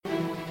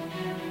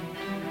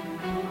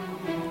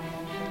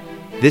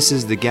This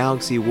is the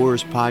Galaxy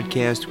Wars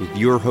podcast with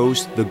your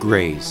host, The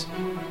Greys.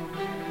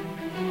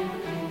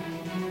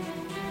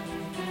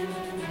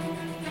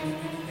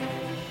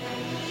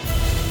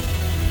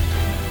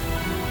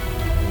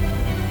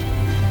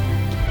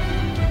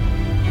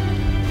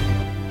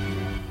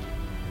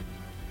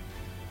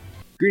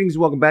 Greetings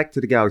and welcome back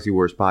to the Galaxy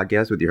Wars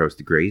podcast with your host,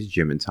 The Greys,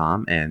 Jim and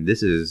Tom. And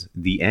this is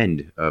the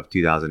end of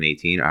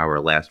 2018,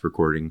 our last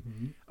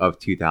recording of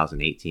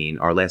 2018,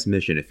 our last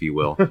mission, if you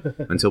will,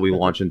 until we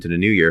launch into the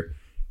new year.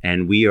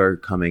 And we are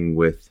coming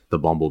with the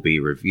Bumblebee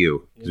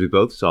review because we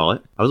both saw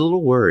it. I was a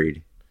little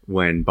worried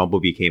when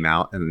Bumblebee came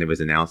out and it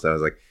was announced. I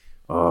was like,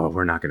 oh,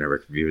 we're not going to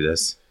review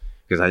this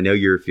because I know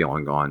your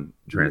feeling on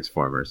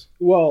Transformers.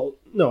 Well,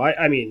 no,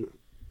 I mean,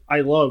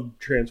 I love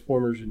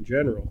Transformers in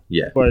general.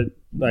 Yeah. But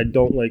I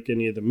don't like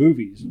any of the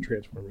movies,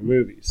 Transformer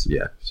movies.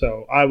 Yeah.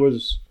 So I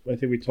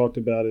think we talked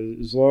about it,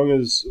 as long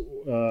as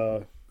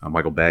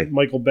Michael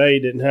Bay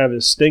didn't have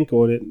his stink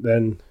on it,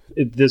 then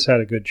this had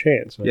a good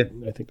chance. Yeah.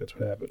 I think that's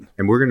what happened.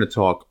 And we're going to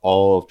talk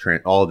all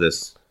of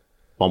this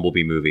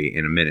Bumblebee movie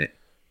in a minute.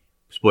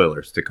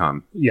 Spoilers to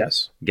come.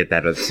 Yes. Get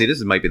that. See,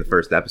 this might be the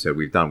first episode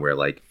we've done where,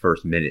 like,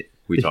 first minute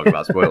we talk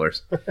about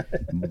spoilers.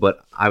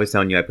 But I was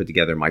telling you, I put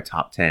together my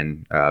top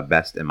 10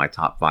 best and my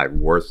top 5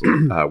 worst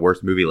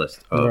movie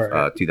list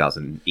of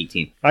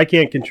 2018. I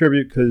can't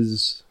contribute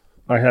because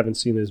I haven't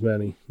seen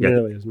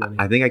nearly as many.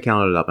 I think I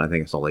counted it up, and I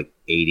think I saw like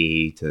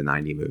 80 to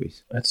 90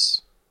 movies.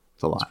 It's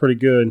a lot. It's pretty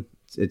good.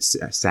 It's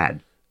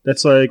sad.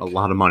 That's like a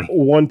lot of money.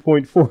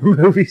 1.4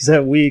 movies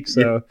that week.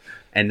 So, yeah.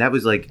 And that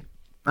was like,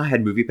 I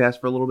had Movie Pass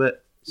for a little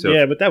bit. So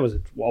yeah, but that was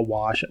a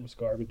wash. That was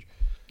garbage.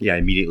 Yeah, I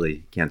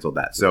immediately canceled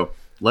that. So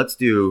let's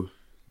go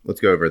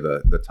over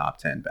the top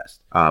 10 best.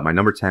 My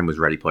number 10 was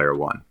Ready Player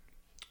One.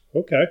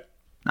 Okay.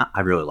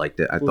 I really liked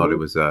it. I thought it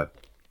was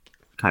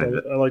kind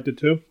of. I liked it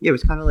too. Yeah, it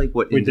was kind of like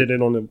what we did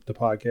it on the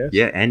podcast.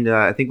 Yeah, and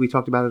I think we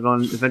talked about it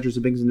on Adventures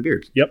of Bings and the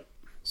Beards. Yep.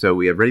 So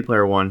we have Ready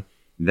Player One,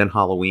 then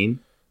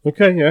Halloween.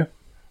 Okay, yeah.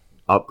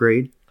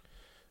 Upgrade.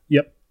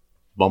 Yep.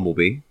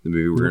 Bumblebee, the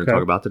movie we're going to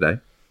talk about today.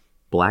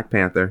 Black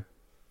Panther.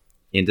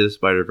 Into the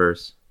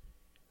Spider-Verse.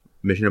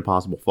 Mission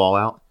Impossible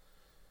Fallout.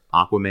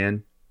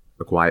 Aquaman.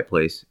 A Quiet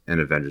Place. And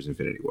Avengers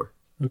Infinity War.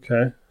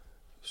 Okay.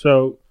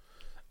 So,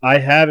 I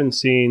haven't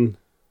seen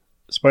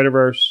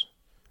Spider-Verse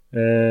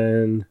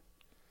and...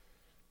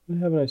 What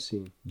haven't I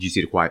seen? Did you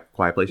see the Quiet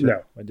Place yet?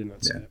 No, I did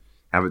not see it.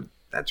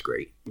 That's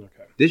great.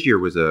 Okay. This year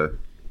was a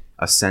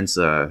sense,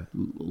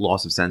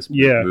 loss of sense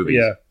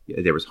movies.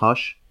 Yeah. There was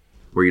Hush,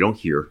 where you don't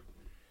hear.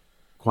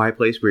 Quiet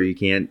Place, where you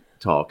can't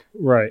talk.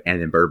 Right.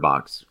 And then Bird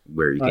Box,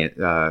 where you can't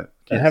I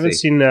haven't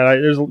seen that.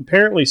 There's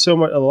apparently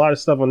a lot of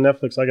stuff on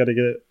Netflix I got to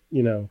get,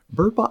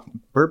 Bird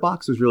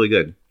Box was really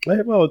good.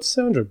 Well, it's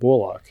Sandra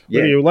Bullock. Yeah.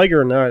 Whether you like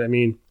her or not, I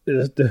mean,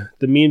 the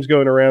memes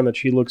going around that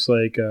she looks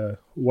like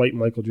white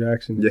Michael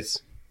Jackson. Yes.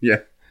 Yeah.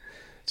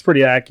 It's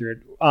pretty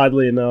accurate,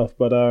 oddly enough.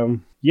 But,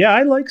 yeah,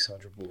 I like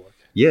Sandra Bullock.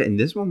 Yeah, and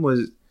this one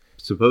was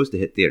supposed to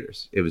hit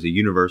theaters. It was a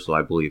Universal,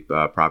 I believe,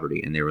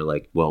 property. And they were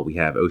like, well, we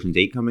have Ocean's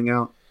 8 coming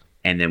out,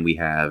 and then we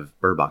have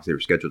Bird Box. They were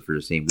scheduled for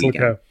the same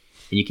weekend. Okay.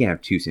 And you can't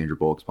have two Sandra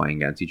Bullocks playing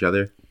against each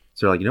other.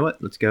 So they're like, you know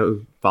what? Let's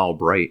go follow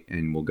Bright,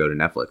 and we'll go to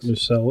Netflix.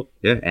 Just sell it.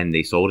 Yeah, and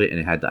they sold it, and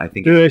it had, I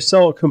think... Do they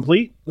sell it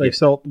complete? Like,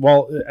 sell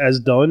it as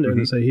done,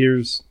 and say,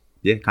 here's...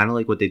 Yeah, kind of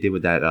like what they did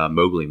with that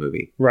Mowgli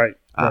movie. Right.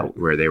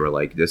 Where they were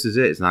like, this is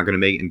it. It's not going to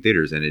make it in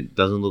theaters. And it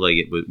doesn't look like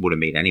it would have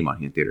made any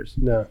money in theaters.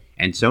 No.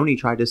 And Sony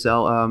tried to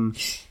sell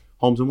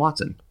Holmes and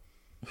Watson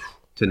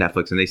to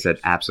Netflix. And they said,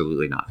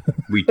 absolutely not.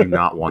 We do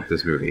not want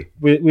this movie.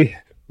 We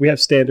have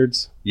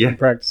standards and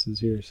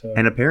practices here. So.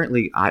 And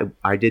apparently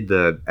I did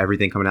the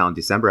Everything Coming Out in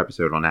December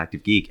episode on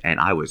Active Geek. And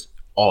I was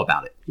all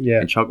about it.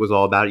 Yeah. And Chuck was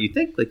all about it. You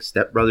think like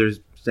Step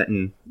Brothers set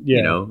in,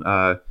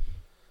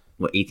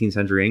 18th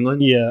century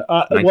England? Yeah.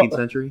 19th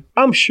century?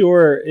 I'm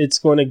sure it's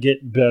going to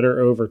get better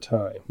over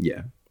time.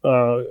 Yeah.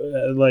 But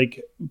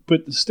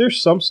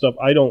there's some stuff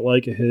I don't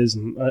like of his,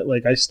 and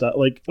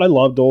I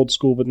loved old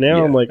school, but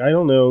now I'm like, I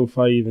don't know if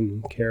I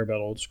even care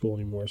about old school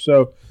anymore.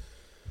 So,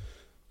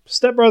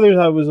 Step Brothers,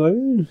 I was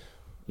like,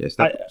 yeah,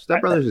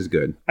 Step Brothers is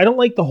good. I don't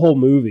like the whole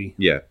movie.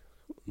 Yeah.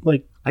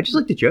 Like, I just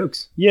like the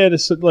jokes. Yeah,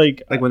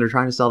 like when they're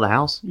trying to sell the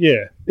house.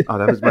 Yeah. Oh,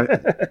 that was my.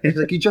 He's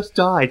like, he just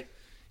died.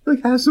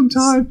 Like, have some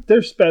time.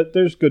 There's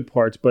good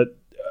parts, but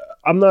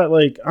I'm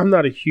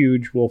not a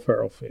huge Will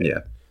Ferrell fan. Yeah,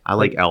 I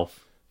like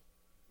Elf.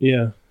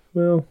 Yeah,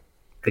 well,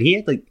 and he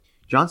had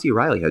John C.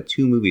 Reilly had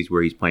 2 movies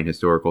where he's playing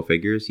historical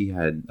figures. He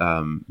had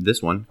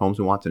this one, Holmes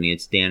and Watson. He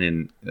had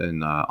Stan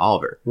and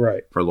Oliver,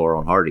 right, for Laurel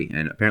and Hardy,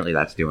 and apparently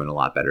that's doing a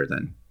lot better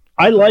than.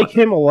 I like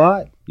him a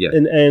lot. Yeah,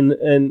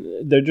 and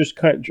they're just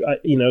kind of,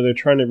 they're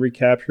trying to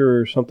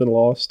recapture something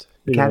lost.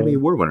 Academy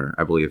Award winner,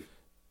 I believe.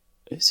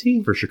 Is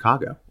he? For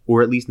Chicago.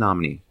 Or at least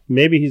nominee.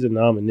 Maybe he's a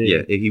nominee.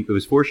 Yeah, it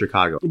was for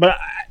Chicago. But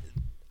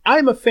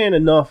I'm a fan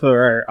enough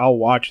where I'll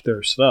watch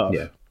their stuff.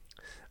 Yeah.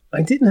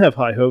 I didn't have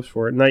high hopes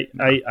for it. And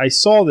I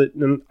saw that,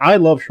 and I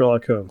love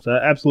Sherlock Holmes. I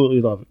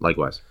absolutely love it.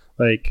 Likewise.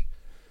 I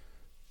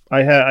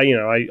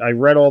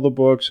read all the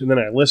books, and then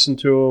I listened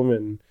to them,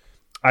 and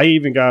I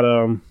even got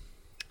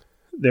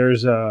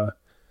there's I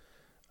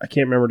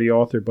can't remember the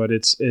author, but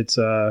it's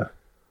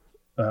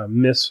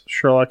Miss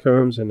Sherlock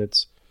Holmes, and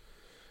it's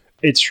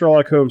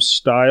Sherlock Holmes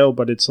style,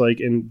 but it's like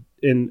in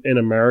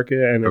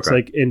America, and it's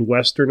like in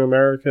Western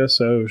America.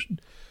 So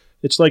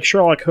it's like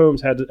Sherlock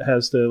Holmes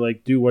has to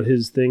like do what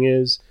his thing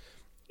is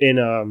in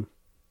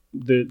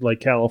the like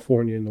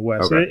California in the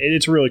West. Okay.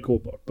 It's a really cool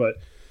book, but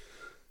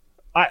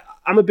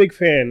I'm a big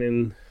fan,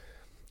 and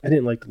I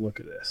didn't like the look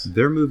of this.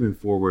 They're moving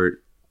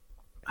forward.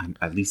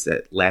 At least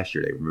last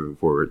year they were moving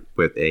forward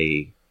with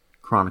a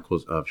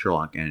Chronicles of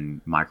Sherlock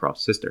and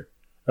Mycroft's sister.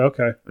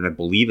 Okay. And I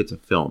believe it's a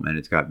film, and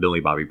it's got Billy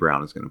Bobby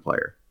Brown is going to play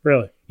her.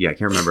 Really? Yeah, I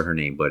can't remember her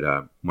name, but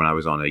when I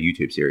was on a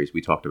YouTube series,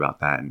 we talked about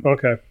that. And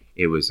okay.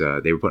 It was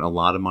they were putting a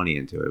lot of money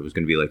into it. It was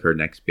going to be like her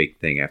next big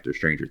thing after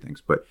Stranger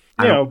Things. But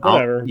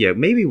whatever.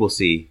 Maybe we'll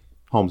see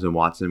Holmes and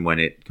Watson when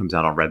it comes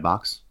out on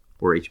Redbox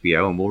or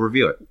HBO, and we'll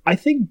review it. I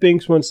think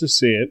Binks wants to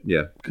see it.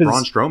 Yeah,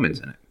 Braun Strowman's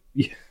in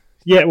it.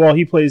 Yeah. Well,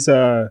 he plays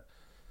like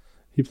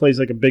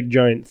a big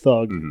giant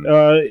thug.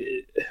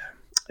 Mm-hmm.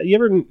 You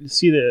ever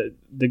see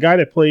the guy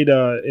that played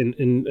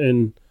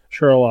in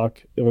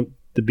Sherlock,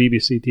 the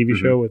BBC TV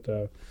show with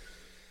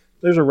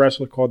there's a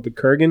wrestler called the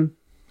Kurgan.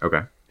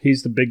 Okay.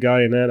 He's the big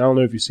guy in that. I don't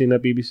know if you've seen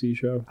that BBC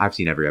show. I've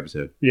seen every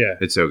episode. Yeah.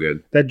 It's so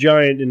good. That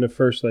giant in the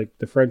first, like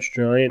the French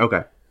giant.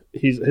 Okay.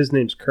 His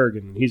name's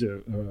Kurgan. He's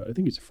I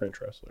think he's a French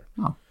wrestler.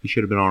 Oh, he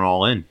should have been on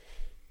All In.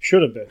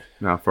 Should have been.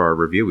 Now for our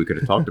review, we could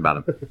have talked about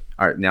him.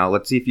 All right, now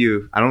let's see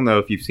if I don't know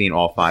if you've seen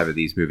all 5 of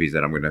these movies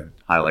that I'm going to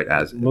highlight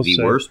as the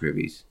worst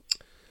movies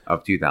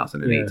of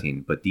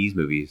 2018, but these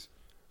movies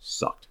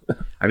sucked.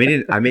 I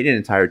made an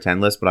entire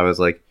 10 list, but I was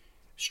like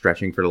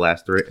stretching for the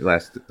last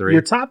three.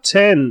 Your top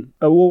 10,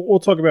 we'll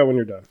talk about when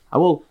you're done.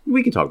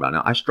 We can talk about it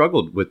now. I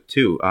struggled with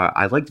 2.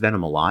 I liked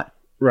Venom a lot.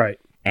 Right.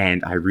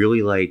 And I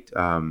really liked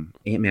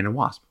Ant-Man and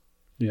Wasp.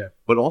 Yeah.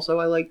 But also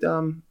I liked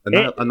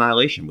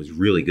Annihilation was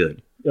really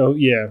good. Oh,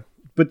 yeah.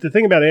 But the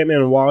thing about Ant-Man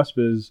and Wasp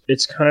is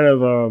it's kind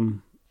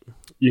of,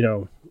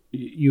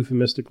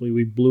 euphemistically,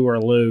 we blew our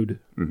load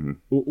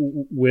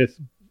with,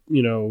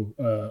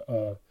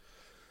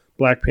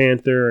 Black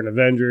Panther and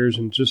Avengers.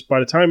 And just by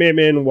the time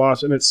Ant-Man and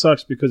Wasp, and it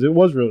sucks because it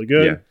was really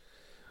good. Yeah.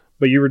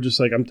 But you were just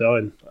like, I'm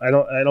done. I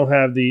don't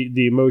have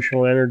the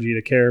emotional energy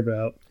to care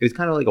about. It's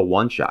kind of like a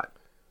one-shot.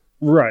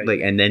 Right. Like,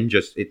 and then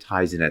just it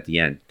ties in at the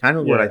end. Kind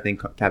of what I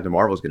think Captain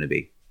Marvel is going to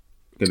be.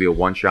 It's going to be a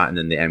one-shot, and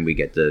then the end we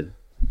get the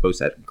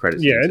post-that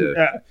credits.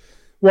 Yeah.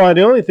 Well,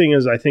 the only thing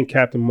is I think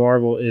Captain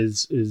Marvel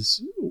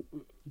is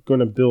going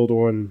to build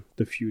on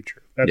the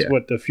future. That's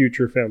what the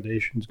future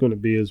foundation is going to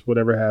be, is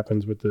whatever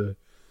happens with the,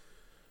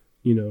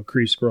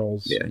 Kree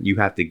Skrulls. Yeah, you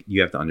have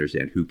to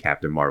understand who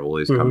Captain Marvel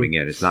is coming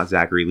in. It's not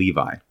Zachary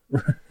Levi.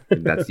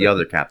 That's the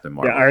other Captain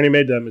Marvel. Yeah, I already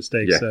made that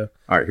mistake. Yeah. So.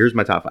 All right, here's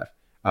my top 5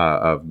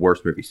 of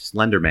worst movies.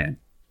 Slender Man,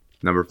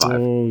 number 5.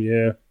 Oh,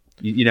 yeah.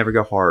 You never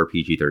go horror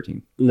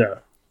PG-13. No,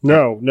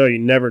 you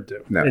never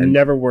do. No, it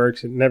never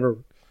works. It never...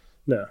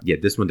 No. Yeah,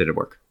 this one didn't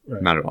work.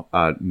 Right. Not at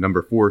all.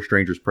 Number 4,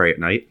 Strangers Pray at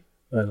Night.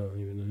 I don't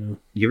even know.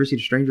 You ever see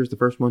The Strangers, the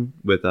first one,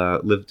 with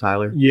Liv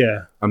Tyler?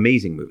 Yeah.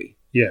 Amazing movie.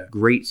 Yeah.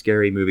 Great,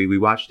 scary movie. We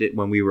watched it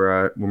when we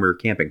were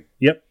camping.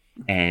 Yep.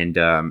 And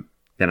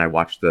then I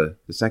watched the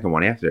second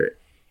one after it.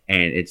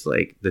 And it's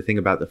like, the thing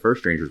about the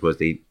first Strangers was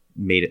they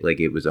made it like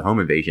it was a home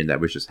invasion that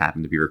was just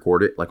happened to be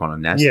recorded, like on a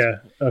nest. Yeah,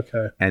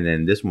 okay. And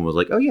then this one was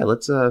like, oh yeah,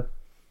 let's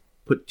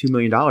put $2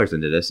 million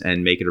into this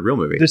and make it a real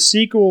movie. The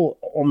sequel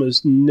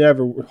almost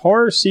never...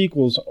 Horror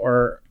sequels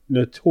are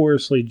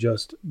notoriously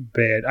just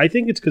bad. I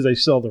think it's because they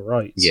sell the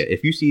rights. Yeah,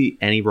 if you see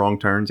any wrong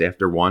turns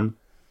after 1,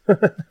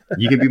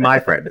 you can be my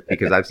friend,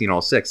 because I've seen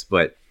all 6,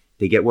 but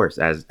they get worse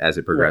as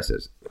it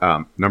progresses.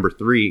 Right. Number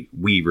 3,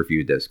 we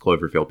reviewed this,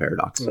 Cloverfield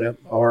Paradox. Yep,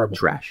 horrible.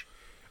 Trash.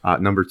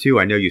 Number 2,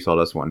 I know you saw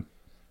this one,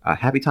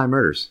 Happy Time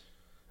Murders.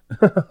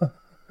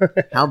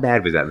 How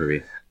bad was that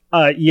movie?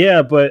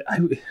 Yeah, but...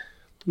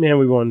 Man,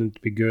 we wanted it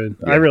to be good.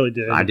 Yeah, I really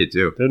did. I did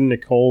too. Didn't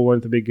Nicole want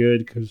it to be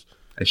good?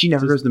 And she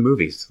never goes to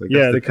movies. Like,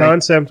 yeah, the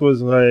concept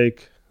was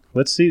like,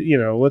 let's see,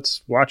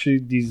 let's watch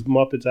these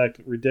Muppets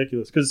act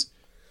ridiculous. Because,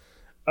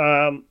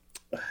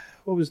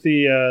 what was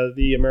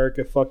the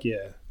America Fuck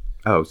Yeah?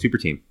 Oh, Super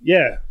Team.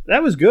 Yeah,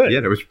 that was good.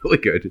 Yeah, that was really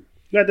good.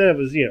 Not that it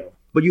was,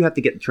 But you have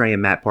to get Trey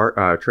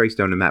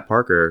Stone and Matt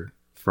Parker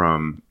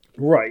from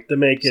to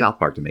make South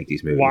Park to make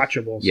these movies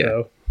watchable. Yeah.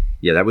 So.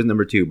 Yeah, that was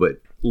number 2, but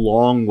a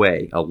long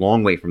way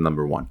from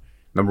number 1.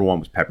 Number 1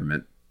 was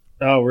Peppermint.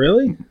 Oh,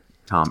 really?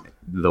 Tom,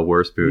 the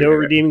worst movie. No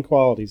redeeming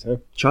qualities, huh?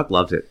 Chuck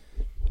loves it.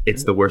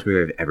 It's the worst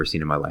movie I've ever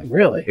seen in my life.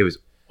 Really? It was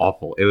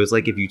awful. It was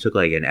like if you took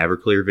like an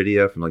Everclear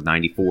video from like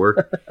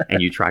 94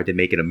 and you tried to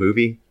make it a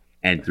movie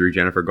and threw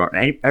Jennifer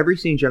Garner. Every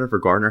scene Jennifer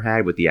Garner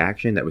had with the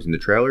action that was in the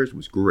trailers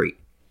was great.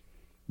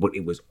 But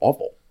it was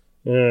awful.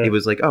 It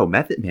was like, oh,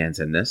 Method Man's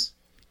in this.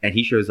 And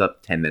he shows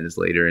up 10 minutes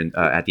later and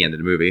at the end of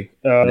the movie.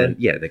 And then,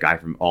 the guy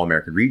from All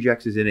American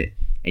Rejects is in it.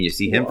 And you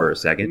see him for a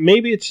second.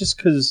 Maybe it's just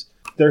because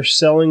they're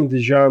selling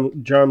the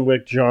John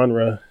Wick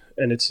genre.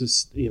 And it's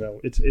just,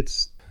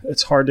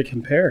 it's hard to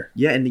compare.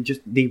 Yeah, and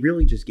they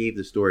really just gave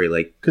the story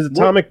like because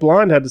Atomic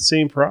Blonde had the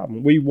same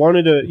problem. We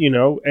wanted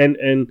to,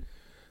 and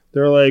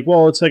they're like,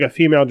 well, it's like a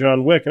female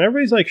John Wick, and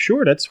everybody's like,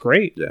 sure, that's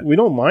great. Yeah. We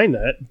don't mind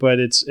that, but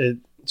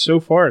so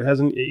far it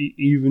hasn't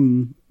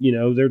even,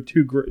 they're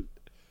two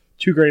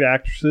great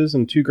actresses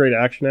and two great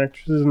action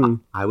actresses, and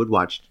I would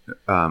watch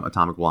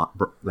Atomic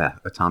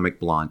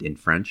Blonde in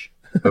French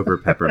over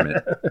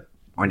Peppermint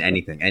on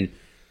anything. And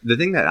the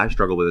thing that I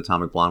struggled with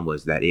Atomic Blonde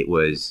was that it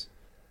was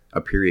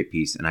a period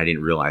piece, and I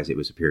didn't realize it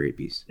was a period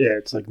piece. Yeah,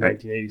 it's like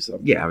 1980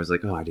 something. Yeah, I was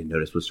like, I didn't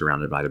notice it was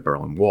surrounded by the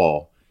Berlin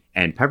Wall.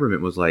 And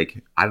Peppermint was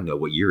like, I don't know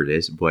what year it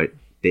is, but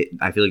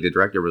I feel like the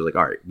director was like,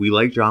 all right, we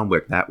like John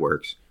Wick, that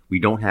works. We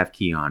don't have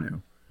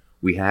Keanu.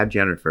 We have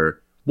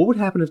Jennifer. What would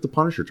happen if the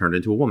Punisher turned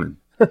into a woman?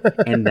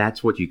 And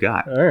that's what you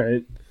got. All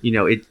right.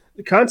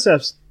 The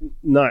concept's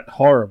not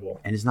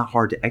horrible. And it's not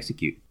hard to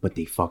execute, but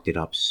they fucked it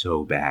up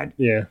so bad.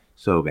 Yeah.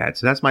 So bad.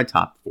 So that's my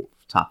top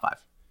 5.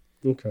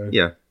 Okay.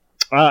 Yeah.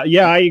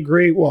 Yeah, I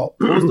agree. Well,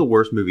 what was the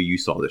worst movie you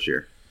saw this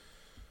year?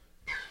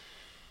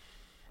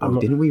 Oh,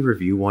 didn't we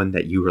review one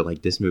that you were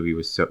like, this movie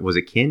was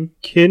it Kin?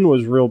 Kin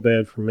was real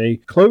bad for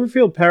me.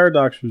 Cloverfield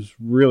Paradox was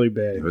really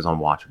bad. It was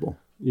unwatchable.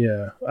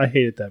 Yeah, I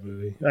hated that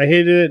movie. I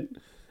hated it.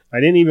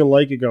 I didn't even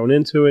like it going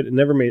into it.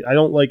 I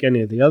don't like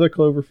any of the other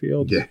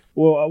Cloverfields. Yeah.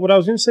 Well, what I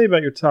was going to say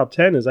about your top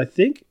 10 is I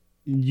think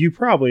you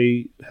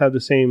probably have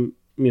the same,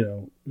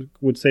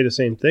 would say the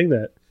same thing,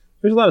 that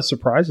there's a lot of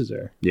surprises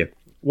there. Yeah.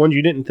 Ones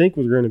you didn't think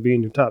was going to be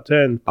in your top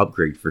 10.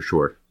 Upgrade for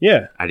sure.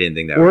 Yeah. I didn't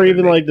think that Or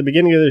even like the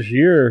beginning of this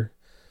year,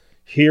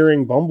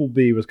 hearing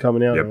Bumblebee was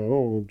coming out. Yep.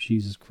 Oh,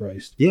 Jesus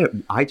Christ. Yeah,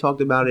 I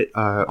talked about it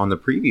on the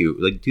preview,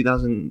 like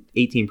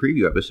 2018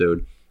 preview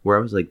episode, where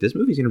I was like, this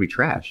movie's going to be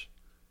trash.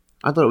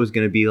 I thought it was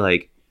going to be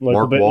like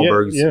Mark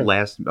Wahlberg's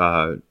last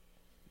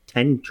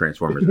 10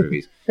 Transformers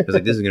movies. I was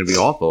like, this is going to be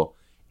awful.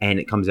 And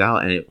it comes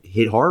out and it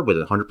hit hard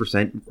with a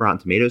 100% Rotten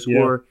Tomatoes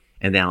score.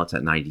 Yeah. And now it's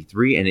at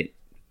 93. And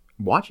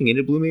watching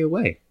it blew me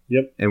away.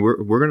 Yep. And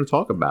we're going to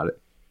talk about it.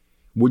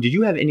 Did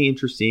you have any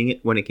interest seeing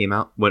it when it came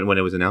out, when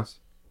it was announced?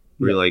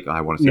 Were you like,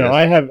 I want to see this? No,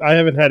 I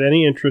haven't had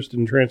any interest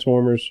in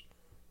Transformers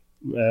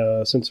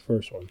since the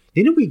first one.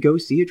 Didn't we go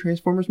see a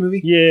Transformers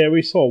movie? Yeah,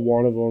 we saw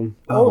one of them.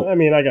 Oh, I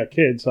mean, I got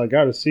kids, so I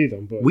got to see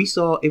them. But we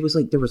saw, it was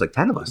like, there was like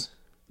 10 of us.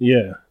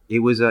 Yeah. It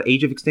was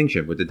Age of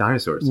Extinction with the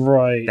dinosaurs.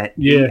 Right. That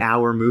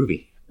 8-hour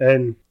movie.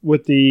 And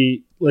with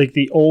the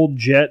old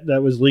jet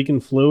that was leaking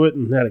fluid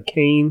and had a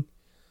cane.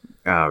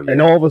 Oh, yeah.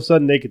 And all of a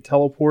sudden they could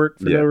teleport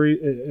for no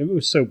reason. It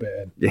was so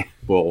bad. Yeah.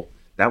 Well,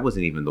 that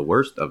wasn't even the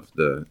worst of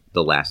the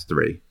last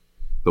three.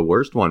 The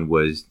worst one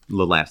was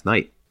The Last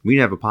Night. We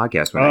didn't have a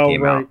podcast when that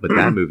came out, but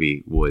that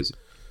movie was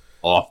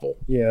awful.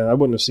 Yeah, I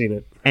wouldn't have seen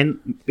it.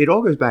 And it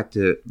all goes back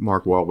to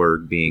Mark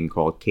Wahlberg being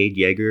called Cade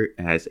Yeager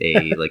as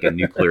a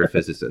nuclear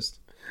physicist.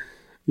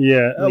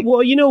 Yeah.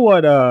 Well, you know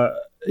what?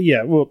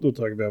 Yeah, we'll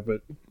talk about it,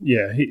 but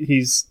yeah,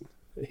 he's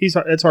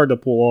it's hard to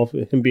pull off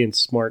him being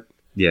smart.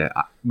 Yeah.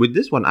 With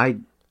this one, I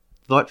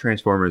thought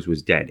Transformers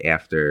was dead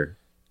after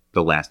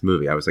the last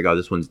movie. I was like, oh,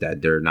 this one's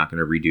dead. They're not going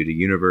to redo the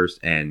universe.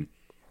 And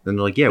then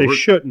they're like, yeah, they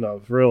shouldn't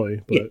have,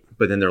 really. But, yeah,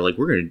 but then they're like,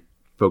 we're going to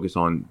focus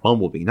on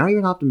Bumblebee. Now you're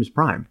an Optimus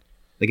Prime.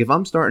 Like, if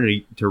I'm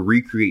starting to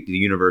recreate the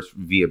universe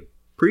via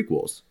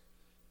prequels,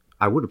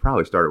 I would have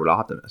probably started with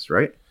Optimus,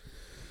 right?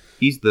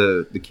 He's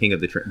the king of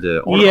the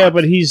Autobots. Yeah,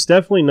 but he's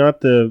definitely not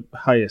the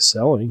highest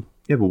selling.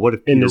 Yeah, but what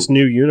if in this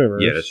new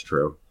universe? Yeah, that's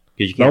true.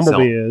 Because you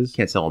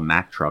can't sell a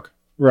Mack truck.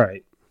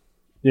 Right.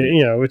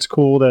 Yeah, it's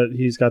cool that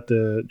he's got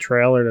the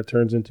trailer that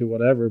turns into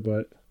whatever,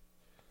 but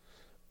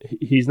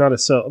he's not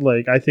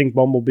I think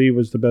Bumblebee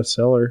was the best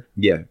seller.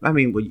 Yeah. I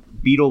mean,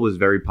 Beetle was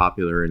very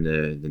popular in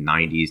the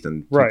 90s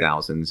and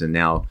 2000s, and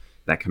now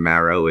that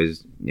Camaro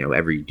is,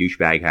 every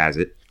douchebag has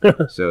it.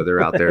 So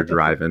they're out there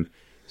driving.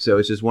 So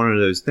it's just one of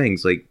those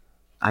things. Like,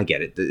 I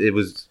get it. It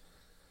was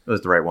the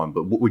right one.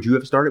 But would you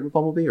have started with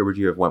Bumblebee, or would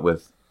you have went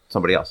with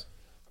somebody else?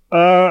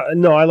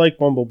 No, I like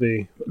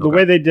Bumblebee. The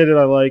way they did it,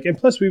 I like. And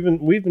plus, we've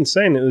been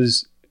saying it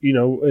was,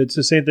 it's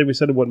the same thing we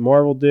said of what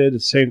Marvel did.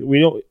 It's the same.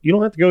 You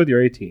don't have to go with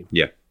your A team.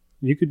 Yeah.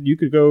 You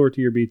could go over to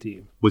your B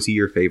team. Was he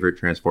your favorite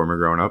Transformer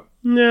growing up?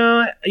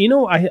 No,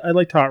 I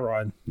liked Hot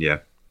Rod. Yeah,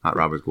 Hot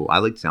Rod was cool. I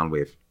liked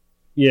Soundwave.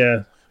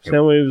 Yeah,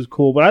 Soundwave was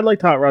cool, but I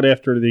liked Hot Rod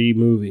after the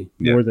movie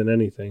more than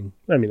anything.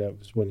 I mean, that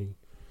was when he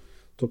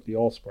took the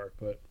Allspark,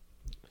 but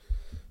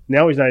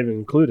now he's not even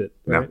included.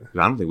 Right?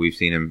 No, I don't think we've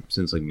seen him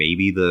since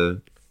maybe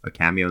a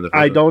cameo in the.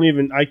 I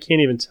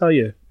can't even tell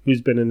you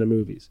who's been in the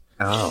movies.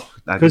 Oh,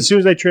 because as soon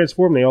as they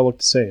transform, they all look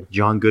the same.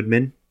 John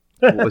Goodman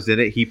was in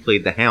it. He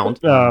played the Hound.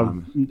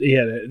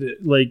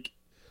 Like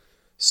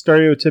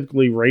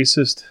stereotypically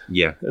racist.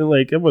 Yeah, and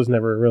it was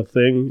never a real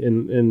thing.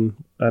 And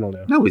I don't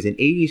know. No, it was an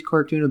 '80s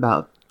cartoon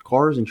about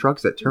cars and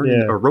trucks that turn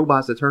into, or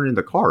robots that turn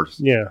into cars.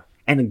 Yeah,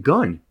 and a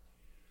gun.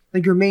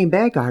 Like, your main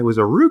bad guy was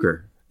a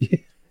Ruger.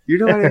 You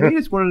know what I mean?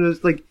 It's one of those,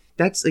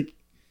 that's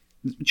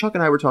Chuck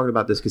and I were talking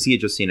about this because he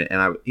had just seen it,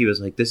 and he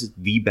was like, this is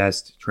the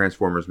best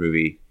Transformers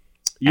movie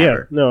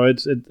ever. No,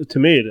 to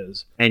me it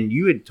is. And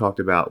you had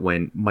talked about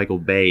when Michael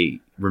Bay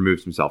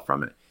removes himself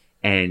from it.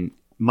 And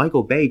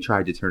Michael Bay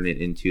tried to turn it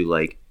into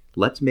like,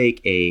 let's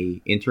make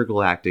a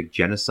intergalactic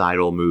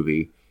genocidal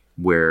movie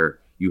where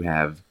you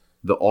have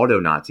the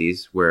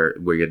Auto-Nazis, where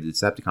you have the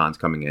Decepticons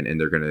coming in and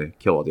they're going to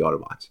kill all the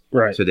Autobots.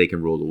 Right. So they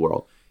can rule the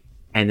world.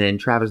 And then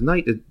Travis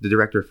Knight, the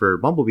director for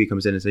Bumblebee,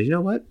 comes in and says, you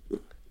know what?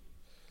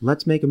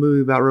 Let's make a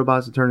movie about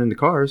robots that turn into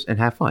cars and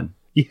have fun.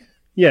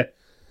 Yeah.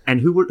 And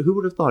who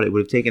would have thought it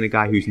would have taken a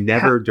guy who's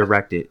never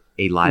directed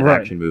a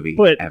live-action movie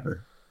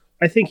ever?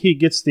 I think he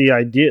gets the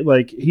idea.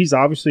 Like, he's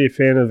obviously a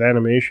fan of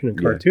animation and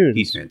cartoons.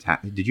 He's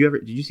fantastic. Did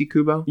you see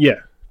Kubo? Yeah.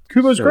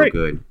 Kubo's great.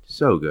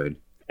 So good.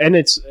 And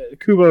it's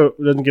Kubo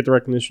doesn't get the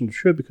recognition it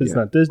should because it's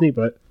not Disney,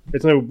 but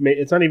it's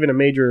not even a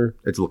major.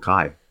 It's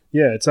Lakai.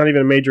 Yeah, it's not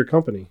even a major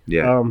company.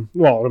 Yeah.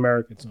 Well, in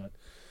America, it's not.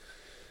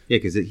 Yeah,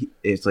 because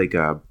it's like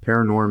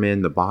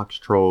Paranorman, the Box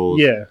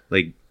Trolls. Yeah.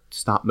 Like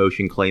stop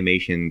motion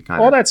claymation kind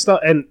of. All of. that stuff,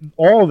 and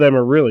all of them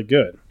are really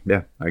good.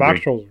 Yeah, I agree.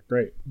 Box Trolls are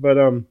great. But,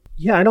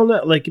 yeah, I don't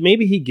know. Like,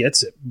 maybe he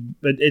gets it.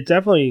 But it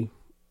definitely,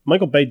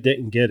 Michael Bay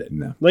didn't get it.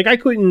 No. Like, I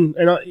couldn't,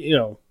 and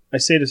I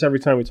say this every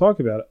time we talk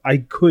about it. I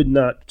could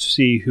not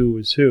see who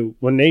was who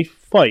when they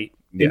fight.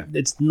 Yeah,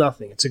 it's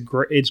nothing. It's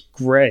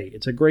gray.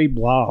 It's a gray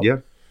blob. Yeah.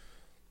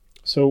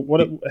 So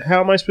how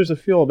am I supposed to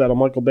feel about a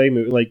Michael Bay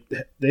movie? Like,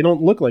 they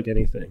don't look like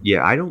anything.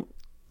 Yeah,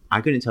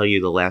 I couldn't tell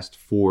you the last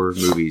 4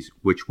 movies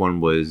which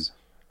one was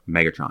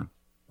Megatron.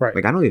 Right.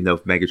 Like, I don't even know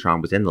if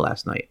Megatron was in the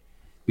last night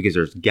because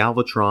there's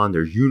Galvatron,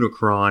 there's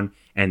Unicron,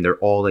 and they're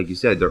all, like you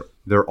said,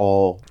 they're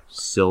all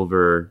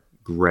silver,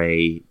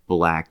 gray,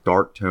 black,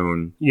 dark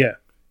tone. Yeah.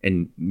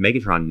 And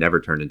Megatron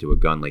never turned into a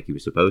gun like he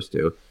was supposed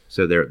to.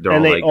 So they're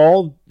and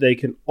all they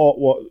can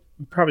all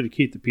probably to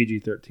keep the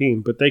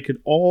PG-13, but they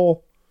could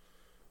all,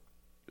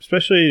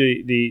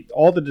 especially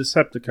all the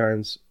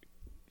Decepticons,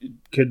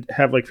 could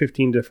have like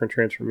 15 different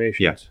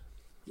transformations.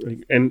 Yeah.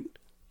 And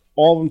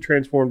all of them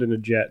transformed into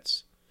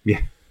jets.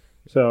 Yeah.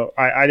 So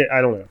I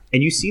don't know.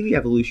 And you see the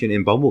evolution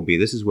in Bumblebee.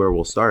 This is where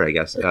we'll start, I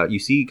guess. You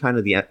see kind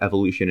of the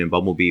evolution in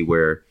Bumblebee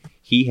where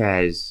he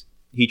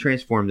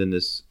transformed in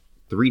this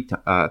three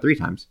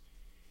times.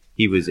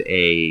 He was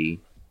a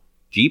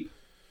Jeep,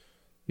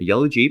 a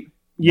yellow Jeep.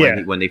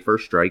 Yeah. When they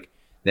first strike.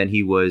 Then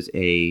he was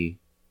a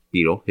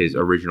Beetle, his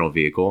original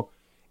vehicle.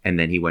 And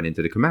then he went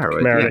into the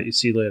Camaro. That you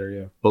see later,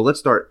 yeah. But let's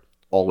start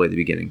all the way at the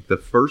beginning. The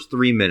first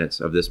 3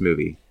 minutes of this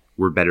movie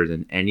were better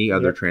than any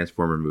other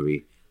Transformer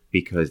movie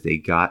because they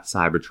got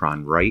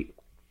Cybertron right.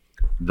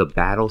 The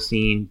battle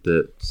scene,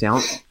 the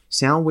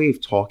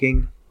Soundwave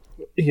talking.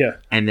 Yeah.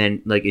 And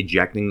then, like,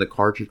 ejecting the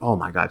cartridge. Oh,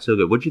 my God, so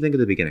good. What did you think of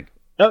the beginning?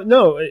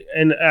 No,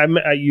 and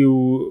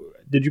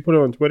did you put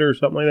it on Twitter or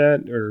something like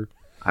that? Or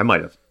I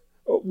might have.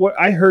 What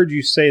I heard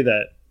you say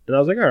that, and I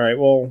was like, all right,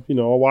 well,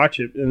 I'll watch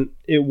it. And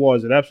it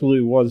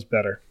absolutely was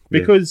better.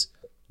 Because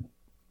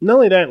not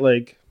only that,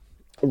 like,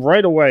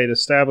 right away it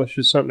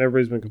establishes something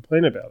everybody's been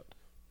complaining about.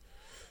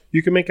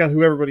 You can make out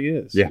who everybody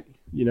is. Yeah.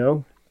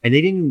 And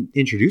they didn't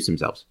introduce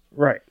themselves.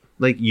 Right.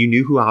 Like, you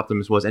knew who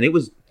Optimus was, and it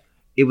was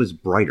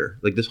brighter.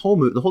 Like, the whole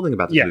thing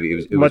about this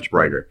movie, it was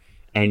brighter.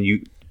 And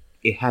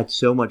it had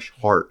so much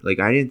heart. Like,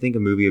 I didn't think a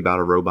movie about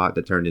a robot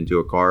that turned into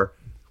a car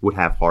would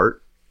have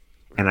heart.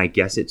 And I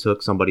guess it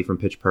took somebody from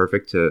Pitch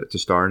Perfect to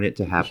star in it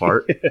to have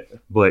heart.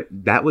 But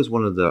that was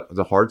one of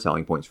the hard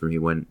selling points for me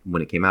when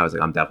it came out. I was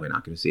like, I'm definitely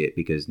not going to see it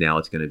because now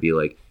it's going to be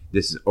like,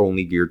 this is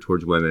only geared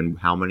towards women.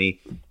 How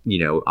many,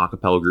 a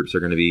cappella groups are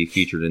going to be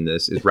featured in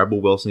this? Is Rebel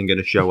Wilson going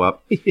to show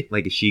up?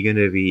 Like, is she going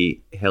to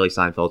be Haley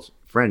Steinfeld's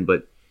friend?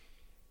 But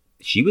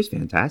she was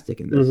fantastic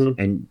in this. Mm-hmm.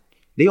 And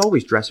they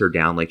always dress her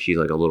down like she's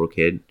like a little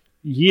kid.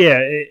 Yeah.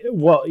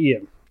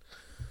 It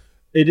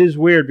is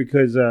weird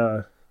because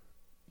the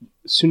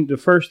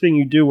first thing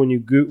you do when you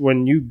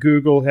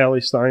Google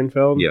Haley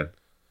Steinfeld,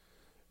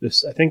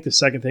 I think the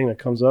second thing that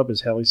comes up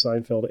is Haley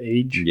Steinfeld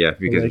age. Yeah,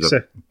 because there's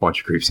a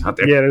bunch of creeps out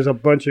there. Yeah, there's a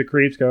bunch of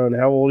creeps going.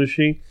 How old is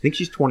she? I think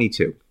she's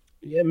 22.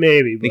 Yeah,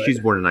 maybe. I think she's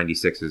born in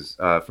 96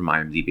 from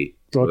IMDb.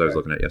 What I was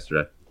looking at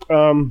yesterday.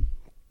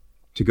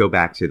 To go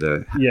back to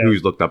the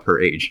who's looked up her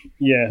age.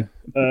 Yeah,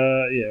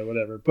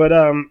 whatever. But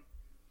I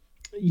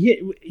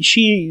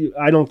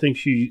don't think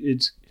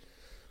she's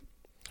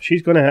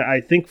going to, I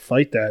think,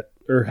 fight that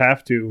or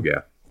have to.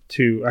 Yeah.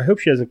 I hope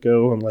she doesn't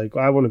go and like,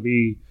 I want to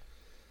be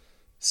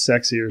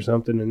sexy or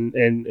something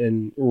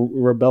and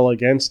rebel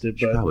against it.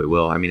 She probably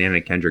will. I mean,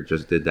 Anna Kendrick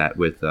just did that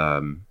with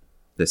the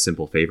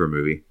Simple Favor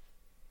movie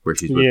where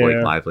she's with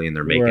Blake Lively and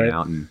they're making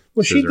out. And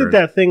she did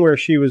that thing where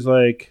she was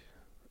like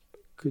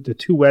the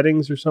 2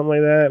 weddings or something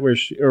like that,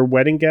 or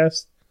Wedding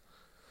Guest,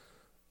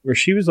 where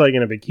she was like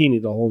in a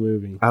bikini the whole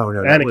movie. Oh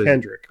no, Anna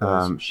Kendrick.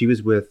 She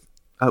was with.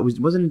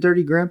 Wasn't it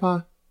Dirty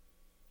Grandpa?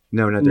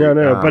 No, not Dirty.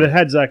 No, but it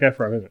had Zac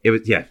Efron in it. It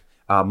was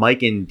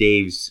Mike and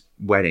Dave's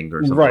wedding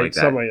or something like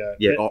that. Something like that.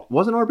 Yeah,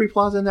 wasn't Aubrey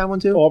Plaza in that one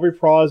too? Aubrey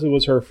Plaza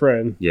was her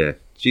friend. Yeah,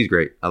 she's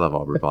great. I love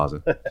Aubrey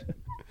Plaza.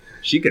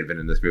 She could have been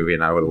in this movie,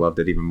 and I would have loved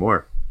it even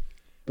more.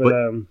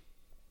 But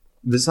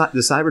the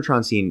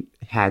Cybertron scene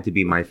had to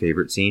be my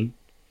favorite scene,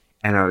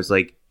 and I was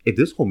like, if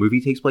this whole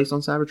movie takes place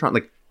on Cybertron,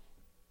 like,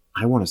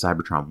 I want a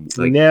Cybertron.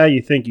 Like, now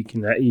you think you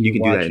can do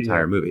that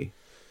entire movie.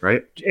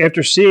 right?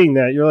 After seeing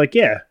that, you're like,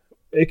 yeah,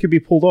 it could be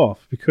pulled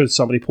off because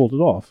somebody pulled it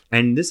off.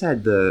 And this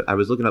had I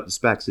was looking up the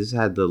specs. This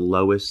had the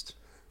lowest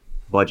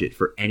budget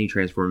for any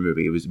Transformer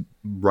movie. It was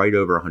right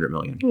over $100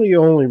 million. Well, you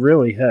only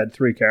really had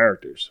 3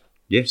 characters.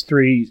 Yeah. There's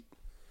 3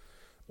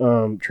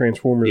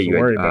 Transformers to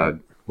worry about.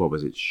 What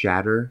was it?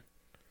 Shatter,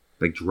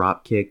 like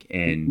Dropkick,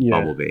 and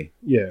Bumblebee.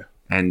 Yeah.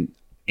 And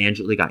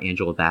they got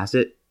Angela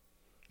Bassett.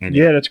 And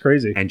that's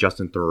crazy. And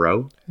Justin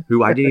Theroux,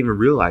 who I didn't even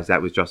realize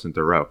that was Justin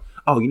Theroux.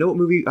 Oh, you know what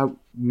movie didn't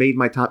make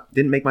my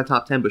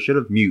top 10, but should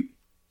have? Mute.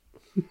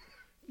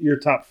 Your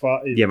top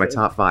 5? Yeah, my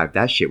top 5.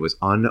 That shit was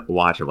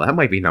unwatchable. That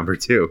might be number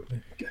 2.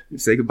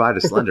 Say goodbye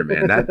to Slender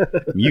Man.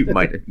 That Mute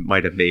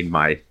might have made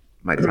my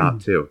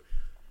top 2.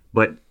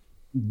 But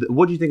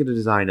what do you think of the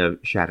design of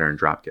Shatter and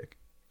Dropkick?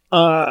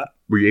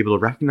 Were you able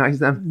to recognize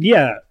them?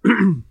 Yeah.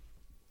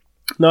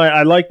 No,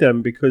 I like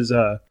them because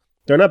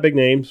they're not big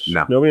names.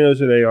 No. Nobody knows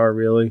who they are,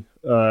 really.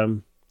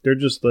 They're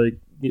just like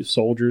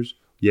soldiers.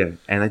 Yeah,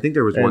 and I think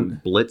there was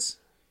one, Blitz.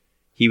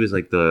 He was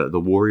like the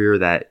warrior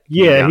that...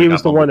 Yeah, he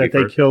was the one that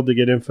they killed to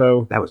get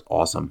info. That was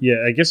awesome.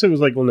 Yeah, I guess it was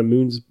like when the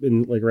moon's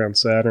been like around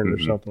Saturn or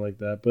something like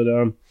that. But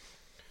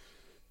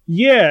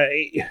yeah,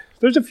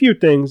 there's a few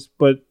things,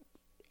 but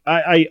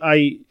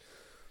I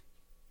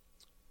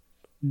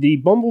the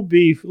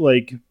Bumblebee,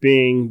 like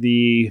being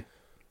the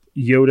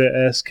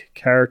Yoda-esque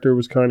character,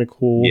 was kind of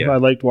cool. Yeah. I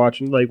liked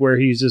watching, like, where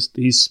he's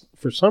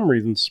for some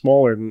reason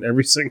smaller than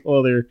every single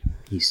other.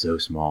 He's so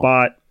small.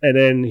 Bot, and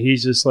then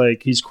he's just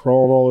like he's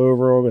crawling all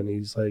over him, and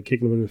he's like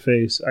kicking him in the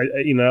face.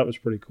 That was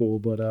pretty cool.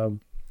 But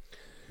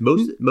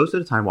most of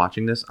the time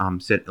watching this,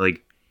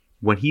 like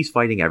when he's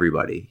fighting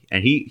everybody,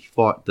 and he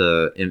fought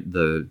the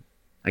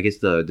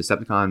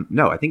Decepticon.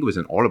 No, I think it was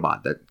an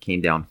Autobot that came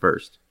down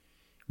first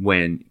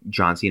when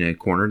John Cena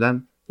cornered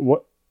them.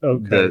 What?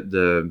 Okay.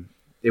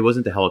 It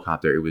wasn't the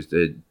helicopter. It was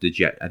the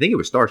jet. I think it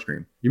was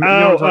Starscream. You know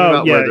what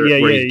I'm talking about?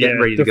 Where he's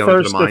getting ready to go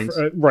into the mines.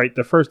 Right,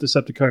 the first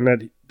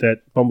Decepticon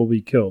that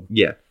Bumblebee killed.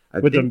 Yeah.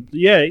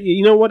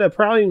 You know what?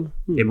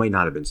 It might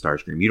not have been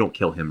Starscream. You don't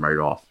kill him right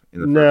off.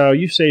 No,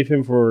 you save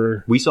him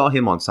for... We saw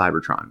him on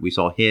Cybertron. We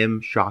saw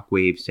him,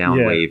 Shockwave,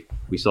 Soundwave. Yeah.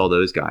 We saw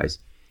those guys.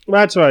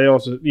 Well, that's why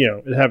also,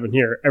 it happened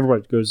here.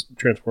 Everybody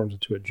transforms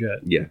into a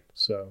jet. Yeah.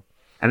 So...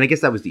 And I guess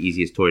that was the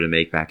easiest toy to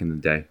make back in the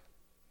day.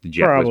 The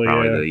jet was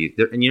probably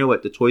and you know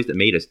what? The Toys That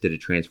Made Us did a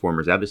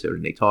Transformers episode,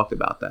 and they talked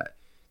about that.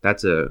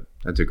 That's a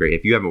great.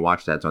 If you haven't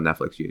watched that, it's on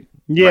Netflix.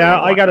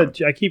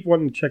 I keep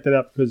wanting to check that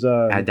out because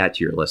add that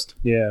to your list.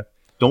 Yeah.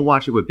 Don't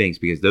watch it with Binks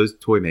because those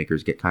toy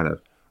makers get kind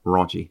of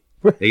raunchy.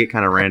 They get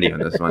kind of randy on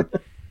this one.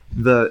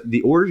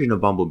 The origin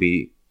of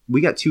Bumblebee.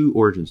 We got 2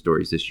 origin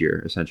stories this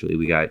year. Essentially,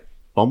 we got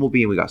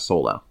Bumblebee and we got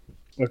Solo.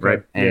 Okay.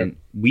 Right, and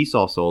we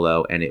saw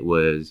Solo, and it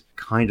was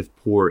kind of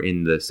poor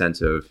in the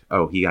sense of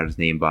he got his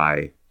name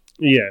by.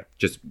 Yeah.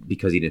 Just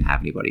because he didn't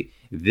have anybody.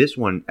 This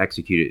one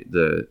executed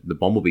the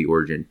Bumblebee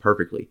origin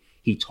perfectly.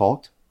 He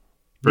talked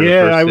for the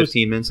first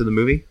 15 minutes of the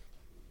movie.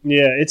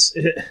 Yeah,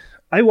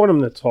 I want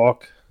him to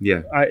talk.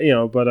 Yeah.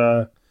 But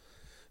the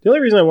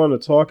only reason I want him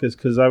to talk is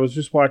because I was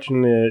just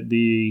watching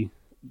the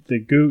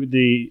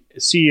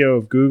CEO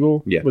of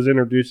Google was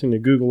introducing the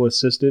Google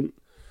Assistant,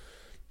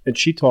 and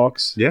she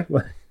talks. Yeah.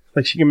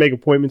 Like she can make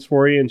appointments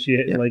for you, and she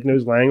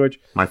knows language.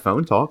 My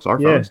phone talks. Our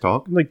phones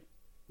talk. Like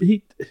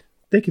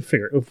they could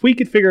figure it. If we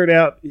could figure it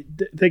out,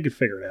 they could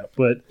figure it out.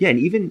 But yeah, and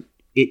even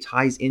it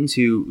ties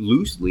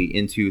loosely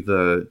into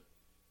the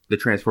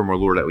Transformer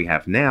lore that we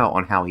have now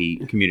on how he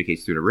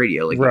communicates through the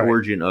radio, like the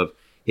origin of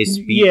his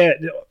speech. Yeah,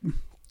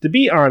 to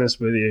be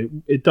honest with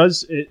you, it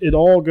does. It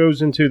all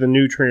goes into the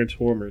new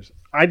Transformers.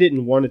 I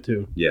didn't want it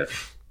to. Yeah,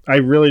 I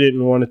really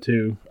didn't want it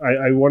to.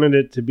 I wanted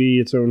it to be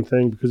its own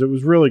thing because it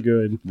was really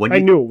good. I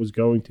knew it was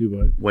going to,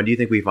 but when do you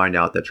think we find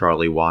out that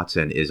Charlie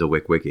Watson is a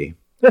Wiki?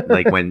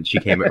 Like when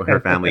her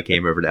family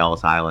came over to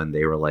Ellis Island,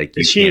 they were like,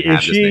 "You can't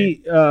have this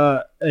name."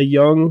 A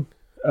young?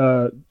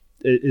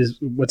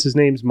 What's his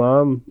name's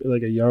mom?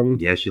 Like a young?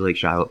 Yeah, she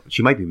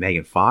might be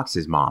Megan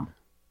Fox's mom.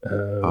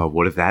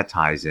 What if that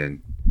ties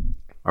in?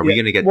 Are we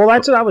gonna get? Well,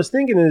 that's what I was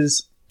thinking.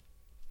 Is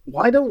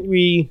why don't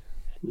we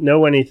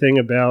know anything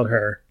about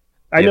her?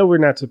 I know we're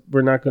not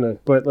gonna,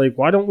 but like,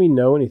 why don't we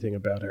know anything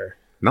about her?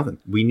 Nothing.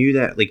 We knew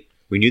that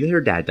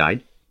her dad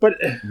died. But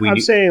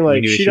saying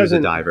like she doesn't.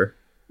 Was a diver.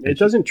 It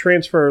doesn't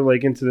transfer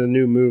like into the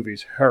new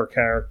movies, her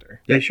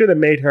character. Yeah. They should have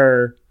made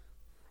her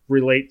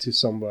relate to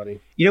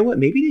somebody. You know what?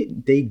 Maybe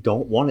they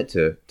don't want it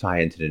to tie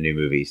into the new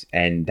movies.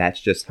 And that's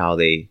just how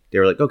they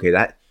were like, okay,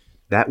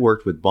 that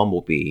worked with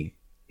Bumblebee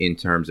in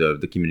terms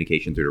of the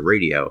communication through the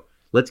radio.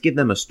 Let's give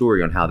them a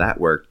story on how that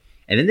worked.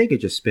 And then they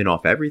could just spin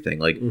off everything.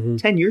 Like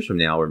 10 years from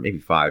now, or maybe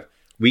 5,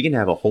 we can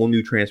have a whole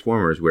new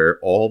Transformers where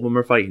all of them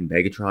are fighting.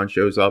 Megatron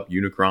shows up,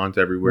 Unicron's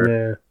everywhere.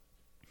 Yeah.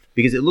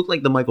 Because it looked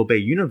like the Michael Bay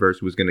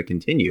universe was going to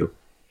continue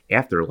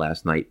after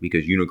last night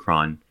because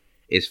Unicron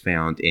is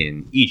found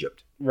in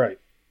Egypt. Right.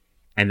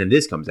 And then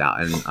this comes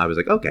out, and I was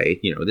like, okay,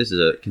 this is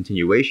a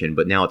continuation,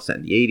 but now it's set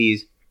in the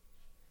 80s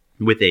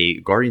with a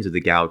Guardians of the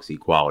Galaxy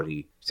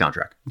quality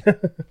soundtrack.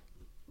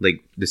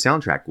 Like, the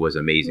soundtrack was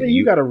amazing. Yeah,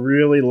 you got to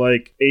really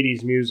like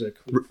 80s music.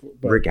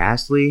 Rick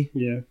Astley.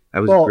 Yeah. That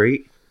was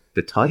great.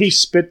 The touch. He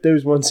spit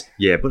those ones.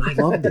 Yeah, but I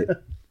loved it.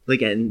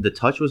 Like, and the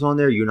touch was on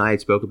there. You and I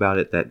had spoke about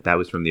it. That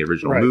was from the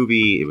original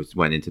movie. It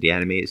went into the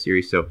animated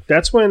series. So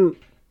that's when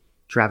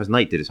Travis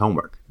Knight did his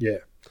homework. Yeah.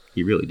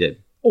 He really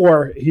did.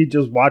 Or he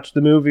just watched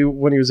the movie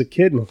when he was a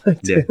kid and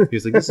liked it. Yeah. He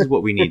was like, this is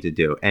what we need to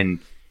do. And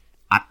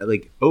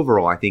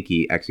overall, I think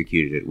he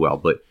executed it well.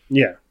 But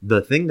yeah,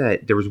 the thing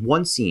that there was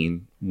one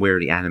scene where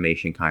the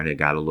animation kind of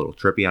got a little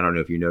trippy. I don't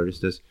know if you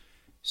noticed this.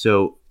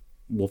 So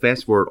we'll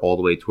fast forward all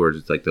the way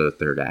towards like the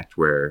third act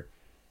where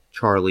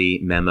Charlie,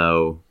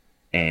 Memo,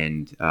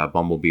 and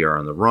Bumblebee are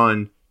on the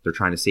run. They're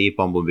trying to save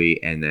Bumblebee,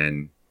 and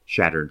then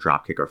Shatter and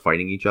Dropkick are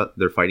fighting each other.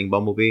 They're fighting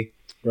Bumblebee,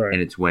 right?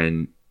 And it's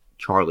when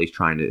Charlie's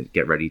trying to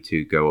get ready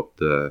to go up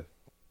the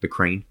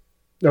crane.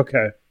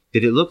 Okay.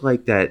 Did it look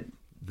like that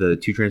the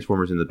two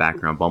Transformers in the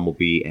background,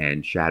 Bumblebee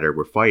and Shatter,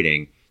 were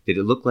fighting? Did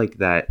it look like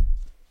that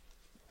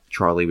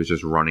Charlie was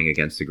just running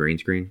against the green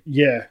screen?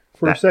 Yeah,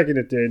 for a second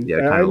it did.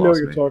 Yeah, I know what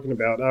you're talking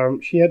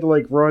about. She had to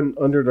like run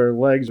under their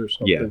legs or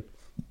something. Yeah.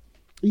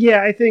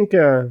 Yeah, I think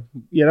that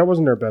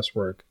wasn't their best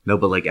work. No,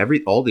 but like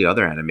all the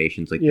other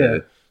animations, like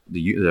the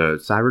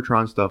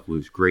Cybertron stuff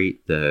was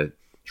great. The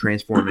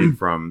transforming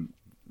from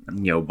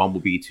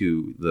Bumblebee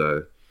to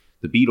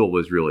the Beetle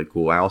was really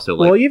cool. I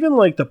also even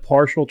like the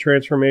partial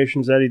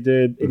transformations that he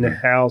did in the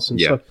house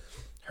and stuff.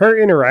 Her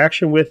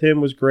interaction with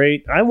him was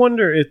great. I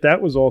wonder if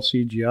that was all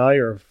CGI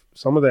or if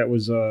some of that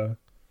was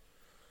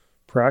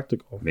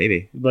practical.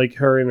 Maybe like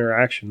her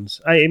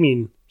interactions. I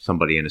mean,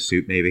 somebody in a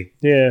suit, maybe.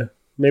 Yeah.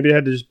 Maybe they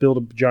had to just build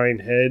a giant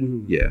head.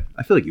 Yeah.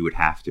 I feel like you would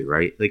have to,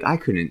 right? Like, I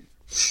couldn't...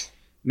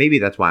 Maybe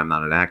that's why I'm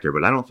not an actor,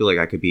 but I don't feel like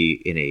I could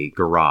be in a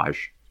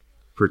garage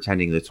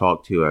pretending to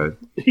talk to a...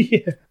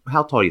 Yeah.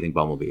 How tall do you think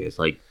Bumblebee is?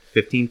 Like,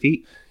 15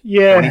 feet?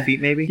 Yeah. 20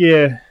 feet, maybe?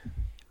 Yeah.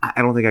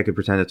 I don't think I could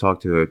pretend to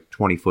talk to a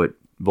 20-foot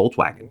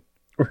Volkswagen.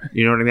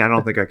 You know what I mean? I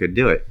don't think I could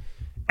do it.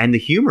 And the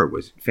humor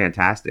was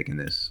fantastic in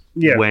this.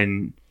 Yeah.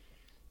 When...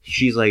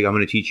 she's like, I'm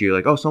going to teach you,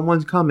 like, oh,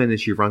 someone's coming. And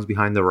she runs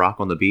behind the rock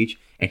on the beach.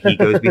 And he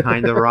goes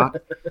behind the rock.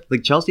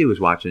 Like, Chelsea was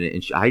watching it.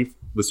 And I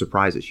was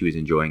surprised that she was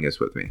enjoying this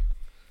with me.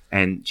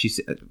 And she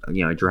said,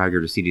 I drag her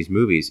to see these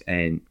movies.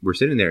 And we're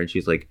sitting there. And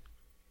she's like,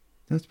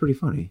 that's pretty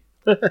funny.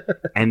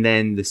 And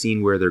then the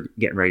scene where they're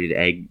getting ready to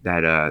egg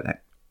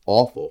that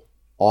awful,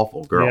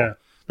 awful girl. Yeah.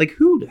 Like,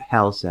 who the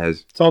hell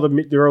says... It's all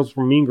the girls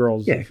from Mean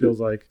Girls, it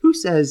feels like. Who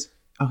says,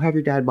 I'll have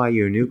your dad buy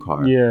you a new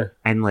car? Yeah.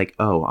 And like,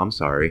 oh, I'm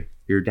sorry.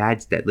 Your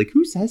dad's dead. Like,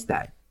 who says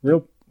that?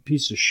 Real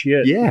piece of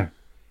shit. Yeah.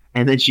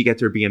 And then she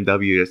gets her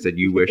BMW that said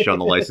 "You wish" on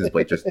the license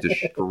plate, just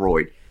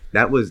destroyed.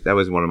 That was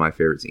one of my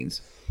favorite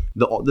scenes.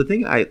 The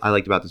thing I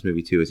liked about this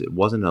movie too is it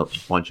wasn't a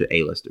bunch of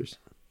A-listers.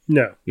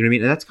 No. You know what I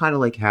mean? And that's kind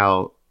of like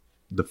how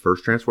the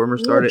first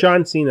Transformers started.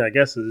 John Cena, I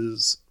guess,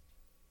 is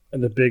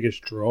the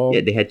biggest draw.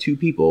 Yeah, they had two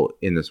people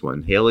in this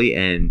one, Haley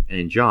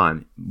and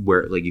John,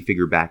 where like you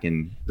figure back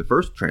in the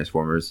first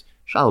Transformers,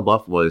 Shia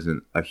LaBeouf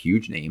wasn't a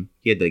huge name.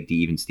 He had like the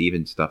Even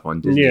Stevens stuff on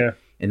Disney. Yeah.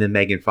 And then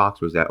Megan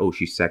Fox was that, oh,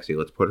 she's sexy,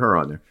 let's put her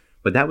on there.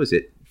 But that was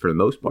it for the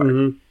most part.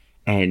 Mm-hmm.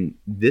 And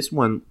this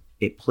one,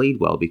 it played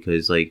well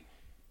because like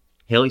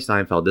Haley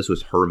Steinfeld, this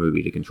was her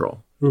movie to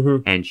control.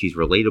 Mm-hmm. And she's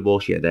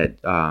relatable. She had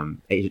that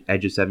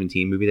Edge of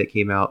 17 movie that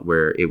came out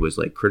where it was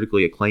like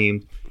critically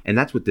acclaimed. And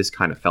that's what this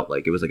kind of felt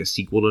like. It was like a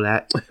sequel to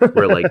that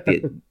where like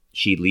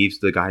she leaves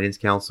the guidance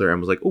counselor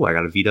and was like, oh, I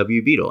got a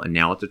VW Beetle. And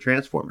now it's a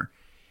Transformer.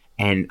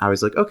 And I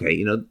was like,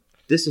 okay,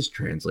 this is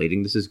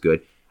translating. This is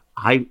good.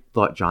 I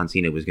thought John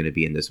Cena was going to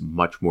be in this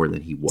much more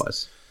than he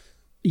was.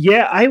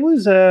 Yeah, I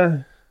was,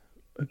 again,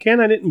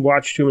 I didn't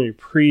watch too many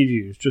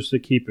previews just to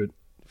keep it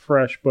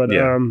fresh, but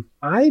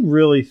I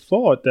really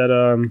thought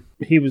that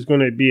he was going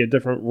to be a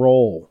different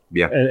role.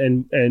 Yeah.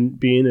 And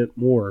be in it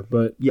more,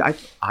 but... Yeah,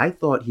 I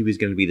thought he was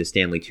going to be the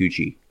Stanley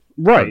Tucci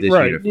of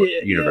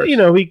this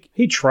universe.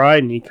 He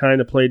tried and he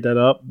kind of played that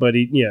up, but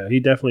he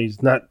definitely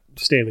is not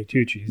Stanley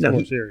Tucci. He's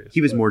more serious.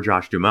 He was more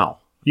Josh Duhamel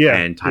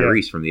and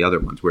Tyrese from the other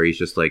ones, where he's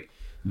just like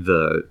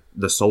the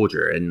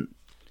soldier, and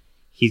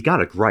he's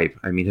got a gripe.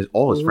 I mean,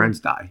 all his friends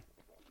die.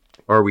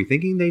 Are we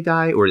thinking they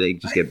die, or they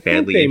just get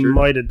badly injured? They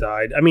might have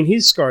died. I mean,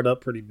 he's scarred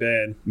up pretty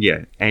bad.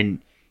 Yeah,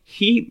 and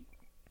he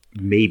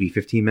maybe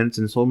 15 minutes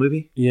in this whole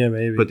movie. Yeah,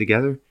 maybe put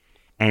together,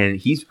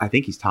 and I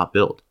think he's top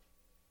billed.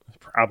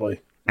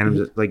 Probably. And I'm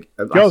just like,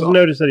 you also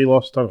noticed that he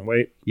lost a ton of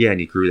weight. Yeah, and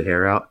he grew the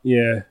hair out.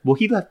 Yeah. Well,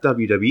 he left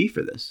WWE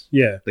for this.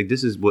 Yeah. Like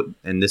this is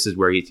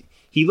where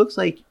he looks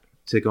like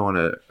to go on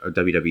a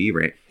WWE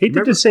rant. He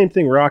did the same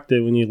thing Rock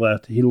did when he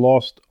left. He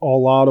lost a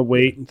lot of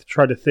weight and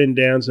tried to thin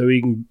down so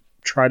he can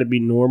try to be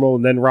normal,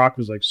 and then Rock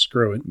was like,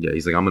 screw it. Yeah,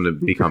 he's like, I'm going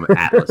to become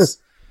Atlas.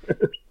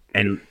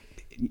 And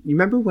you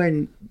remember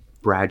when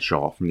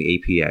Bradshaw from the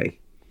APA,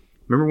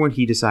 remember when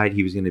he decided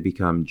he was going to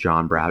become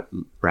John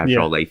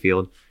Bradshaw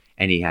Layfield,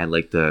 and he had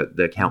like the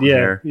accountant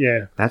hair?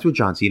 Yeah. That's what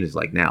John Cena's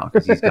like now,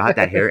 because he's got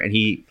that hair, and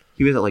he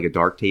was at like a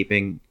dark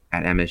taping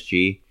at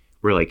MSG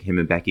where like him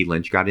and Becky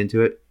Lynch got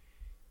into it.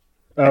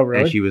 Oh,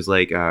 really? And she was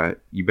like,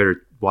 you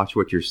better watch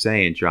what you're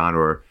saying, John,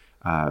 or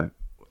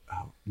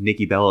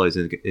Nikki Bella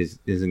isn't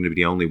going to be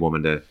the only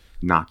woman to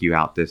knock you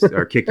out this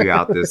or kick you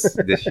out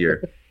this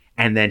year.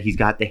 And then he's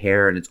got the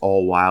hair and it's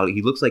all wild.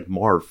 He looks like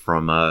Marv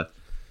from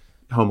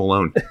Home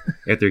Alone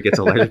after he gets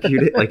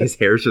electrocuted. Like his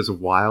hair's just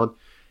wild.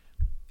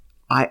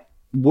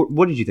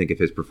 What did you think of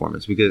his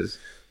performance? Because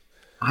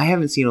I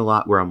haven't seen a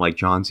lot where I'm like,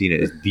 John Cena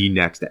is the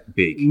next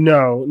big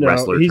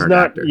wrestler he's turned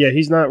not, actor. Yeah,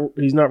 he's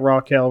not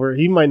Rock caliber.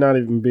 He might not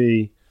even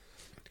be.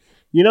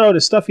 The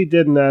stuff he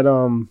did in that.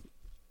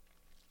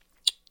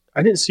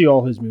 I didn't see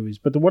all his movies,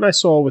 but the one I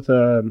saw with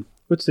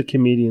what's the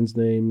comedian's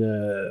name?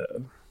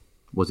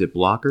 Was it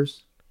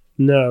Blockers?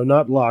 No,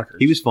 not Blockers.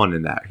 He was fun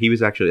in that. He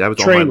was actually that was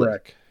Trainwreck. on my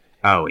list.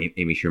 Oh,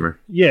 Amy Schumer.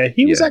 Yeah,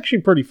 he was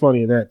actually pretty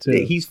funny in that too.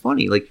 He's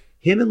funny. Like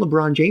him and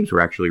LeBron James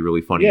were actually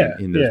really funny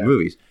in those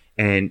movies.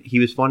 And he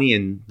was funny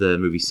in the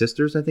movie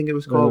Sisters, I think it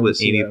was called,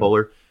 with Amy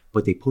Poehler.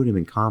 But they put him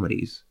in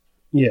comedies.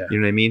 Yeah, you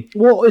know what I mean?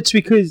 Well, it's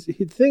because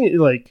the thing is,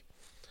 like,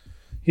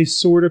 he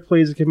sort of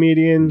plays a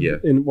comedian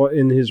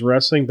in his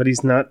wrestling, but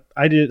he's not.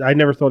 I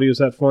never thought he was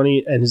that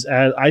funny. And his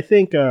I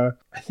think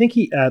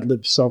he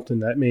ad-libbed something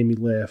that made me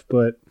laugh,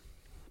 but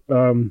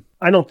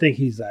I don't think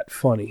he's that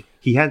funny.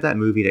 He had that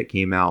movie that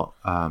came out,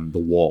 The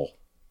Wall,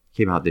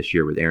 came out this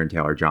year with Aaron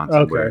Taylor Johnson.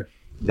 Okay. Where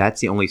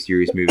that's the only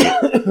serious movie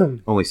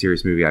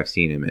I've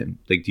seen him in.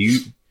 Like, do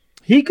you?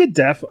 He could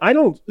I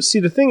don't see.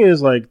 The thing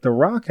is, like, The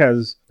Rock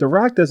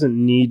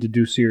doesn't need to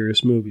do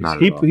serious movies.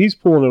 He's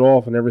pulling it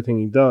off in everything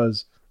he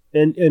does.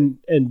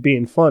 And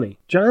being funny.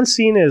 John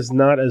Cena is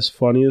not as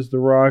funny as The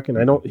Rock, and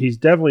he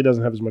definitely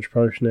doesn't have as much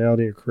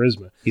personality or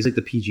charisma. He's like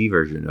the PG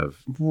version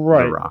of The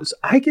Rock. So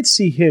I could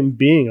see him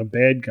being a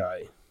bad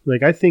guy.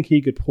 Like, I think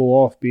he could pull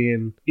off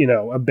being,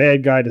 a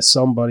bad guy to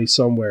somebody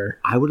somewhere.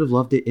 I would have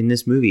loved it in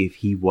this movie if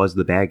he was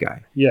the bad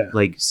guy. Yeah.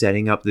 Like,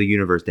 setting up the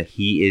universe that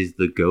he is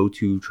the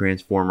go-to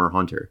Transformer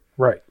hunter.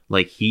 Right.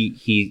 Like,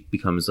 he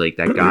becomes like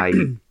that guy,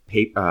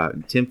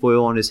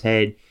 tinfoil on his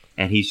head,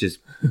 and he's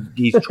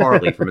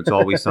Charlie from It's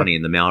Always Sunny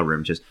in the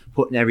mailroom, just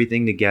putting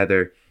everything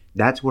together.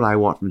 That's what I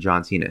want from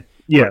John Cena.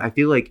 Yeah. But I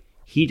feel like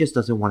he just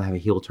doesn't want to have a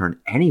heel turn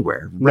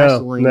anywhere.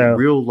 Wrestling,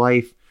 real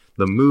life,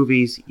 the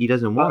movies, he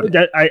doesn't want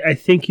it. I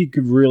think he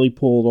could really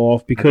pull it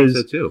off because I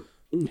think so too.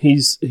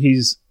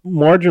 He's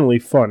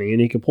marginally funny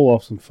and he can pull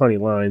off some funny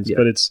lines,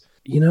 but it's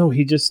he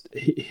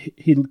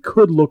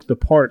could look the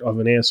part of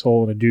an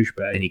asshole and a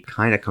douchebag. And he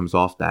kind of comes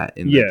off that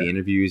in the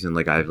interviews, and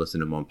like I've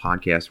listened to him on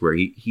podcasts where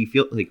he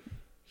feels like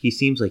he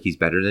seems like he's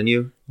better than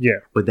you. Yeah.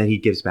 But then he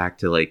gives back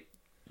to like,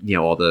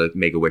 all the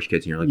Make-A-Wish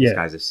kids and you're like, this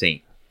guy's a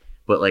saint.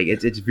 But like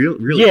it's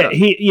really tough.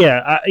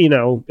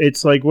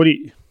 It's like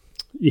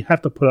you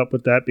have to put up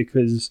with that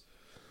because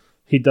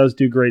he does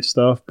do great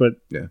stuff, but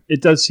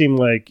it does seem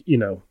like, you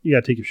got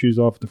to take your shoes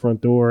off at the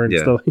front door and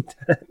stuff like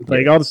that.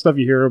 Like all the stuff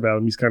you hear about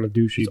him, he's kind of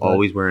douchey. He's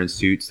always wearing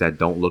suits that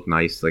don't look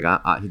nice. Like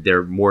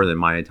they're more than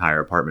my entire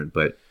apartment,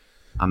 but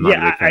I'm not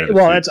a big fan of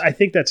suits. I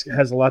think that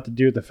has a lot to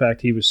do with the fact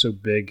he was so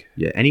big.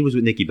 Yeah, and he was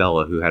with Nikki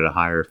Bella, who had a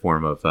higher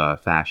form of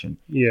fashion.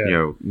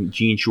 Yeah.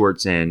 Jean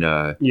shorts and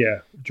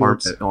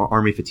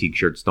army fatigue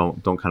shirts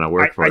don't kind of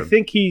work for him. I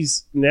think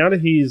he's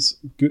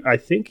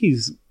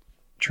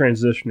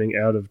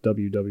transitioning out of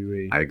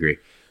WWE. I agree.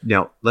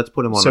 Now, let's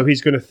put him on. So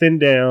he's going to thin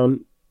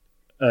down,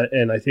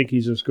 and I think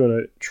he's just going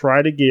to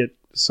try to get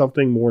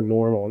something more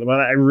normal. But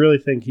I really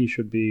think he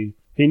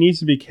needs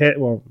to be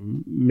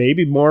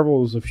maybe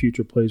Marvel is a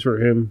future place for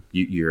him.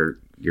 You're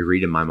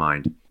reading my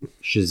mind.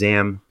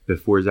 Shazam,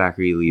 before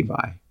Zachary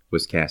Levi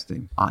was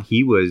casting,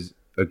 he was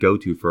a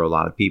go-to for a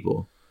lot of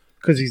people.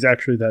 Because he's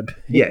actually that big.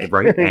 Yeah,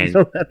 right. And you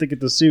don't have to get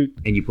the suit.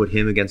 And you put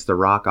him against The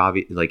Rock,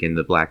 like in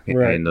the Black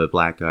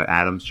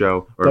Adams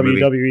show or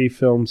WWE movie,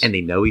 films, and they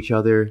know each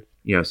other.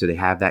 So they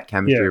have that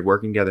chemistry of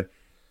working together.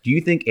 Do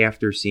you think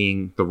after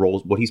seeing the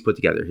roles, what he's put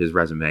together, his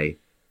resume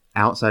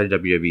outside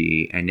of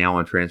WWE and now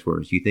on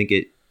Transformers, do you think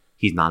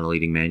he's not a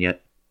leading man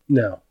yet?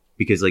 No,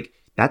 because like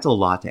that's a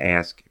lot to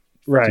ask.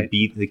 To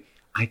be like,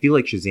 I feel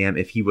like Shazam,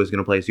 if he was going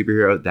to play a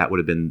superhero, that would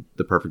have been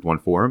the perfect one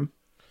for him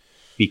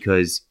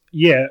because.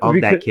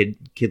 That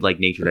kid-like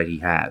nature that he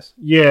has.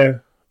 Yeah.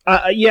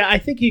 I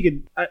think he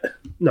could...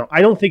 No,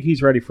 I don't think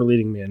he's ready for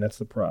leading man. That's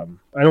the problem.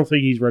 I don't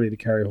think he's ready to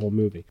carry a whole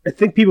movie. I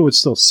think people would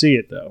still see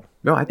it, though.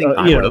 No, I think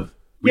I would have.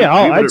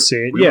 I'd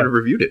see it. We would have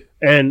reviewed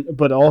it.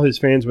 But all his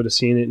fans would have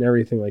seen it and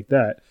everything like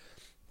that.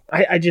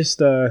 I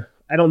just... I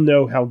don't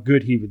know how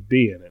good he would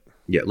be in it.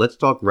 Yeah, let's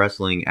talk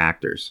wrestling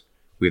actors.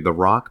 We have The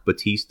Rock,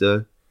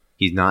 Batista.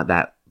 He's not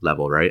that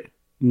level, right?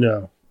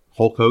 No.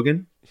 Hulk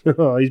Hogan?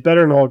 Oh, he's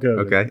better than Hulk Hogan.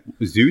 Okay.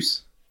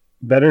 Zeus?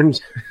 Better than...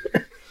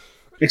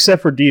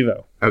 Except for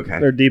Devo. Okay.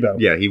 Or Debo.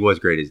 Yeah, he was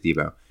great as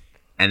Devo.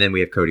 And then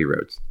we have Cody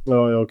Rhodes.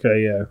 Oh,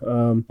 okay, yeah.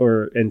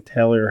 And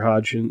Taylor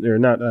Hodgson, or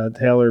not,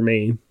 Taylor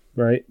Maine,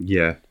 right?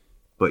 Yeah.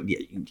 But yeah,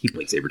 he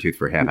played Sabretooth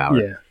for a half hour.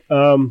 Yeah.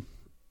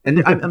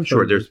 And I'm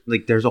sure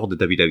there's all the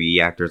WWE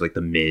actors like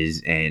The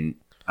Miz and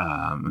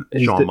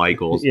Shawn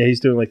Michaels. Yeah, he's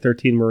doing like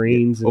 13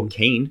 Marines. Yeah. Oh,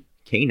 Kane.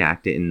 Kane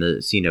acted in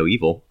the See No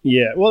Evil.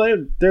 Yeah, well,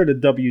 they're the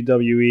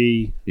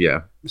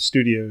WWE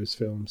Studios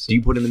films. So. Do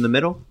you put him in the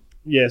middle?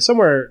 Yeah,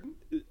 somewhere.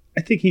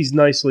 I think he's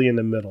nicely in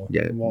the middle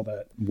of all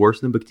that. Worse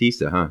than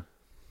Batista, huh?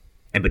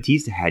 And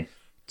Batista had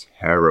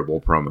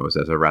terrible promos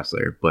as a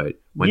wrestler, but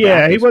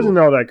he wasn't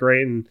all that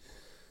great, and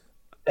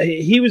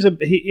he was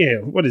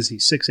what is he,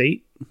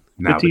 6'8"?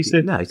 No,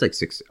 Batista? No, he's like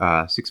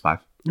 6'5".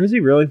 Is he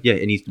really? Yeah,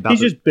 and he's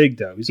just big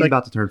though. He's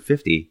about to turn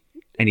 50,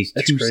 and he's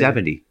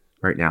 270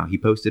 right now. He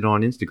posted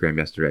on Instagram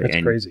yesterday,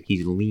 that's crazy.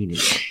 He's lean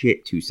as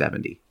shit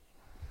 270.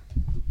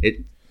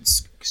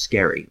 It's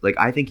scary. Like,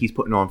 I think he's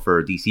putting on for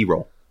a DC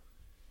role.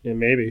 Yeah,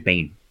 maybe.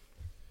 Bane.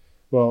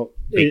 Well,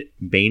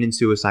 Bane in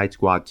Suicide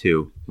Squad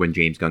 2 when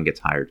James Gunn gets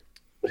hired.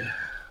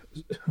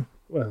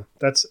 Well,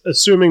 that's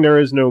assuming there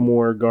is no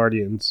more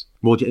Guardians.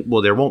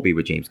 Well, there won't be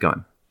with James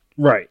Gunn.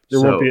 Right.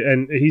 There won't be,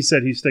 and he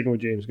said he's sticking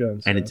with James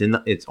Gunn. So. And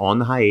it's on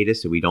the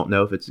hiatus, so we don't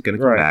know if it's going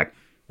to come back.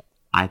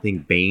 I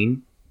think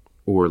Bane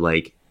or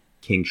like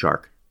King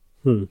Shark.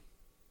 Is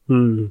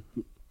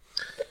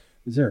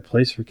there a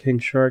place for King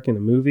Shark in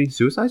a movie?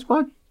 Suicide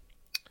Squad?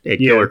 Yeah,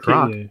 Killer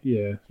Croc.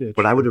 Yeah.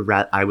 But I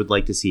would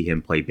like to see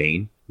him play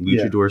Bane,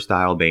 luchador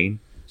style Bane,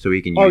 so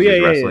he can use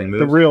his wrestling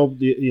moves. The real,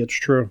 it's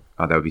true.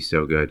 Oh, that would be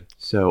so good,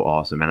 so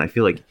awesome, and I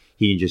feel like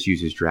he can just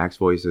use his Drax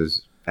voice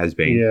as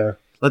Bane. Yeah.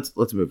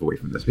 Let's move away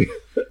from this.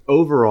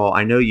 Overall,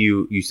 I know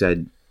you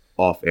said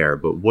off air,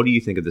 but what do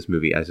you think of this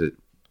movie as it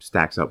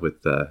stacks up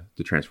with the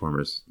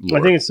Transformers lore?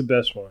 I think it's the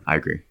best one. I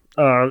agree.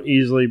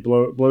 Easily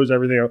blows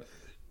everything out.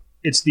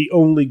 It's the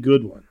only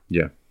good one.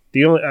 Yeah.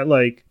 The only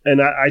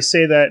I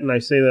say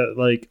that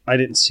like I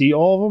didn't see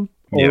all of them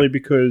only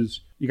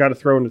because you got to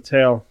throw in the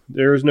tail.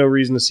 There is no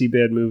reason to see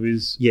bad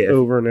movies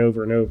over and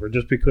over and over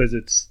just because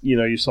it's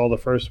you saw the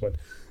first one.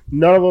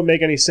 None of them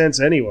make any sense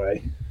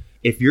anyway.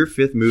 If your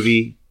fifth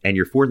movie and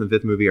your fourth and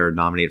fifth movie are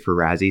nominated for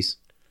Razzies,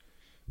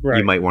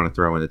 you might want to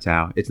throw in the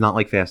towel. It's not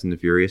like Fast and the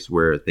Furious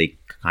where they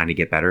kind of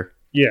get better.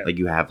 Yeah, like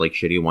you have like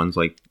shitty ones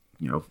like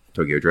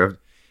Tokyo Drift.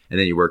 And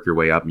then you work your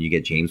way up and you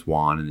get James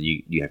Wan and then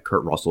you have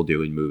Kurt Russell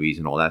doing movies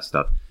and all that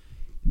stuff.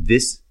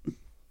 This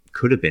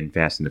could have been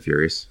Fast and the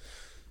Furious.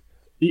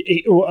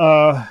 It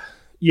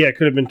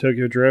could have been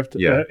Tokyo Drift.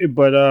 Yeah.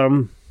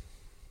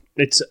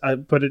 It's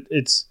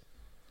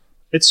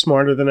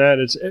smarter than that.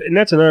 And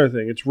that's another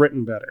thing. It's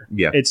written better.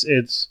 Yeah.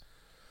 It's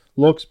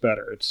looks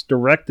better. It's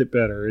directed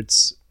better.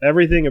 It's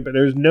everything. But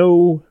there's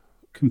no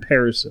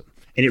comparison.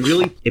 And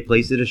it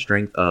plays to the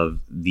strength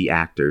of the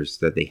actors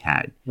that they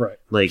had. Right.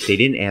 Like, they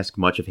didn't ask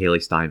much of Haley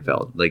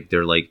Steinfeld. Like,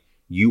 they're like,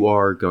 you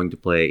are going to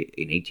play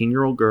an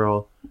 18-year-old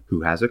girl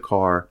who has a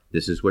car.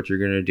 This is what you're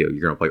going to do.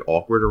 You're going to play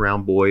awkward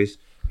around boys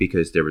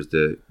because there was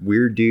the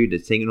weird dude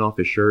that's taking off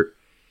his shirt.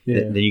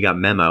 Yeah. Then you got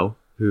Memo,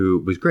 who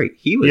was great.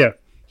 He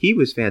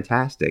was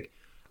fantastic.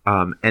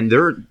 And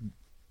their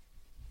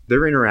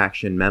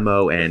interaction,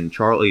 Memo and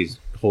Charlie's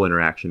whole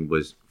interaction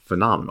was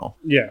phenomenal.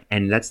 Yeah.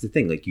 And that's the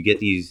thing. Like, you get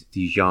these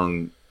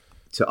young,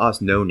 to us,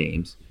 no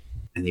names,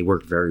 and they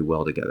work very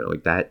well together.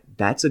 Like,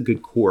 that's a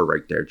good core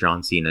right there.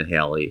 John Cena,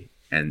 Haley,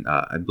 and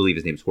I believe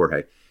his name's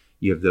Jorge.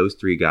 You have those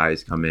three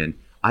guys come in.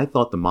 I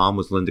thought the mom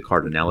was Linda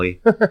Cardinelli.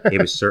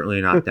 It was certainly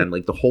not them.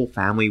 Like, the whole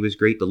family was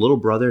great. The little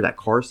brother, that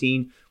car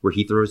scene where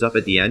he throws up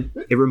at the end,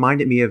 it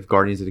reminded me of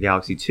Guardians of the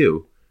Galaxy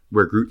 2,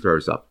 where Groot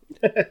throws up.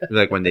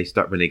 Like, when they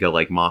go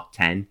like Mach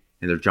 10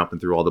 and they're jumping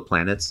through all the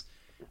planets.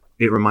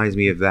 It reminds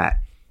me of that.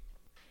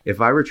 If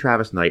I were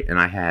Travis Knight and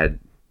I had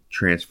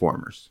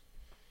Transformers,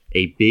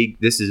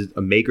 this is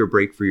a make or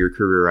break for your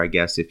career, I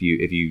guess. If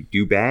you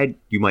do bad,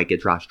 you might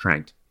get Josh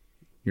Trank.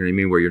 You know what I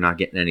mean? Where you're not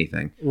getting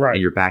anything. Right.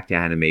 And you're back to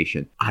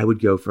animation. I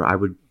would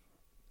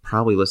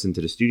probably listen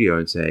to the studio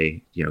and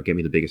say, get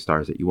me the biggest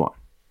stars that you want.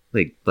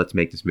 Like, let's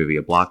make this movie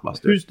a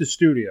blockbuster. Who's the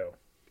studio?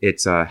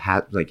 It's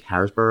like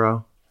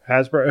Hasbro.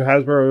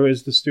 Hasbro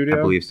is the studio?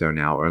 I believe so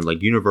now. Or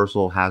like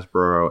Universal,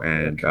 Hasbro,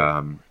 and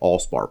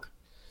Allspark.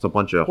 It's a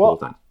bunch of whole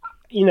things.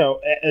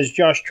 As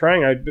Josh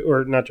Trank,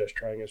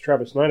 as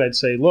Travis Knight, I'd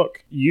say,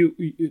 look,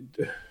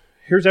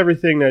 here's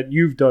everything that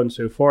you've done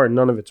so far, and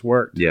none of it's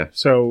worked. Yeah.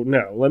 So,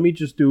 no, let me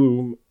just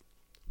do,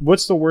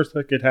 what's the worst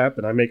that could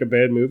happen? I make a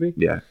bad movie?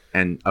 Yeah,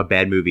 and a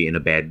bad movie in a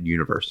bad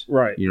universe.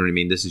 Right. You know what I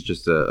mean? This is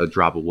just a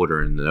drop of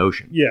water in the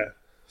ocean. Yeah.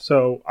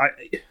 So, I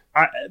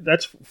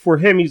that's, for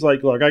him, he's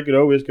like, look, I could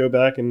always go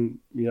back and,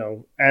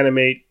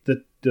 animate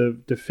the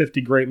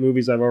 50 great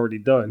movies I've already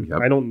done.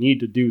 Yep. I don't need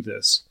to do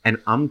this. And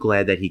I'm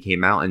glad that he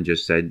came out and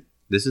just said,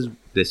 this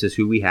is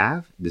who we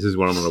have. This is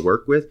what I'm going to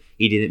work with.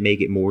 He didn't make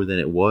it more than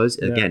it was.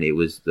 Yeah. Again, it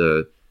was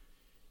a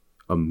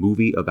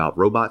movie about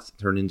robots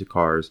turned into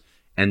cars.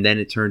 And then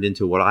it turned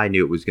into what I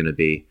knew it was going to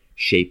be,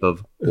 Shape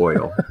of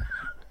Oil.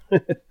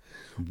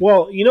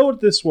 Well, you know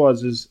what this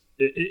was is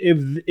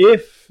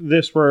if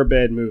this were a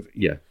bad movie.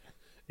 Yeah.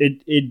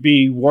 It'd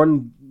be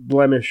one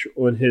blemish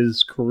on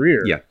his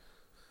career. Yeah.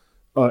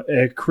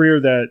 A career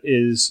that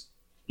is,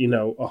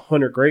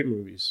 100 great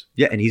movies.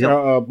 Yeah, and he's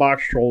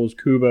Box Trolls,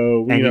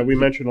 Kubo. We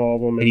mentioned all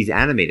of them, and he's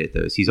animated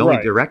those. He's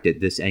only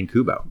directed this and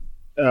Kubo.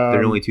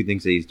 They're the only two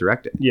things that he's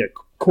directed. Yeah,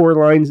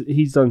 Coraline.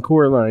 He's done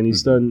Coraline.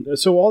 He's done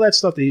all that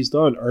stuff that he's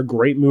done are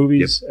great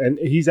movies, and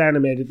he's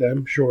animated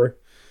them. Sure,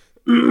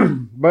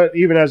 but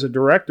even as a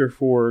director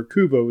for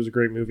Kubo, it was a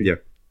great movie. Yeah.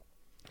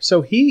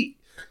 So he's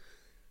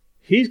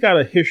got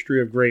a history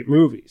of great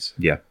movies.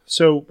 Yeah.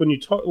 So when you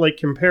talk, like,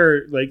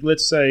 compare, like,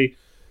 let's say,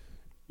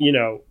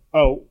 here's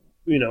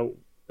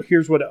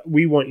what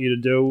we want you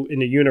to do in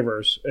the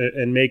universe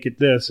and make it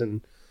this,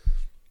 and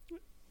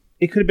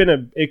it could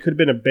have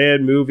been a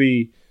bad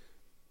movie,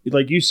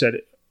 like you said,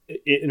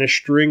 in a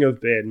string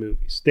of bad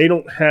movies. They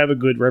don't have a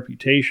good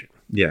reputation.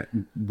 Yeah.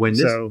 When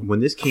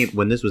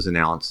this was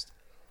announced,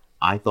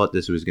 I thought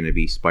this was going to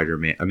be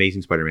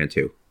Amazing Spider-Man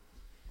 2,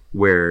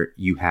 where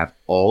you have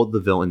all the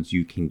villains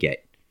you can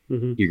get.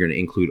 Mm-hmm. You're going to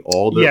include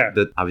all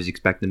the. I was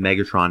expecting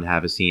Megatron to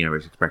have a scene. I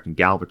was expecting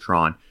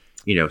Galvatron,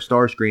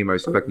 Starscream. I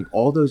was expecting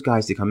all those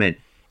guys to come in,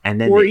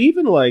 and then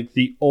even like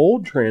the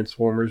old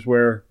Transformers,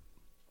 where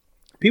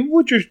people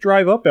would just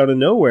drive up out of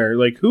nowhere.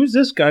 Like, who's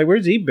this guy?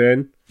 Where's he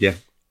been? Yeah.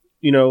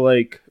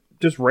 Like,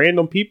 just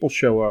random people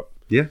show up.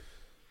 Yeah.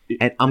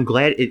 And I'm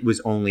glad it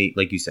was only,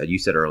 like you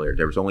said earlier,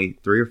 there was only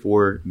 3 or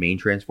 4 main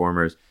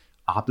Transformers.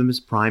 Optimus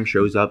Prime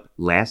shows up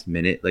last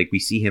minute. Like, we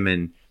see him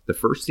in the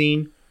first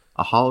scene,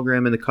 a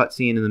hologram in the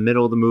cutscene in the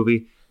middle of the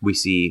movie. We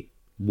see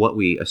what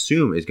we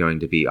assume is going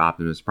to be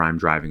Optimus Prime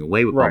driving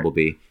away with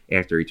Bumblebee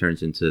after he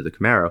turns into the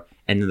Camaro.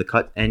 And then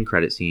the end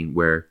credit scene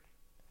where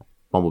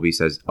Bumblebee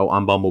says, "Oh,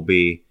 I'm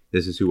Bumblebee.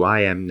 This is who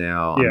I am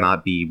now. I'm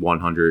not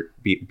B100,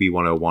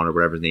 B101 or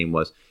whatever his name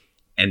was."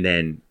 And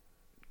then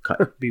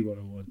cut.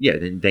 B101. Yeah,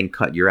 then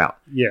cut. You're out.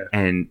 Yeah.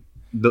 And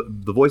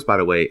the voice, by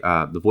the way,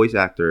 the voice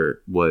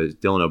actor was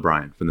Dylan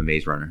O'Brien from The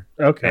Maze Runner.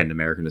 Okay. And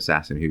American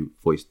Assassin, who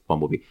voiced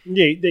Bumblebee.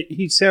 Yeah,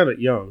 he sounded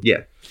young.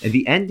 Yeah. And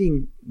the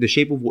ending, the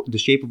Shape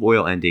of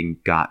Oil ending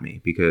got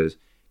me because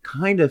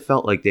kind of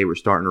felt like they were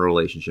starting a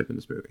relationship in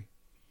this movie.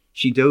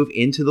 She dove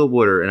into the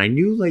water, and I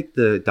knew like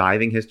the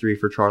diving history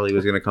for Charlie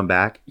was going to come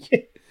back. Yeah.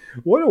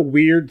 What a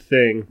weird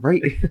thing.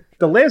 Right.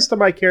 The last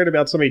time I cared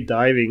about somebody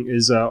diving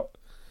is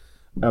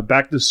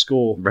Back to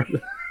School. Right.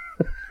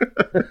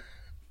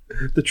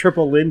 The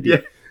triple Lindy.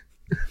 Yeah.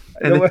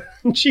 And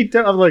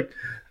I'm like,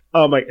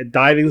 oh my,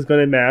 diving's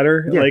going to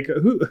matter? Yeah. Like,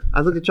 who?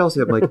 I looked at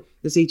Chelsea, I'm like,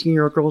 this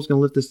 18-year-old girl is going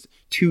to lift this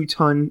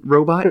 2-ton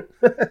robot?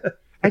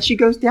 And she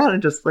goes down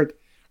and just like,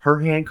 her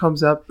hand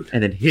comes up,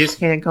 and then his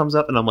hand comes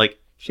up, and I'm like,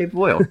 Shape of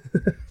Oil.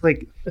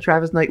 Like,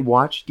 Travis Knight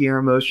watched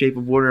Guillermo's Shape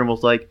of Water and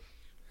was like,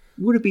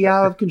 would it be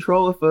out of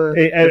control if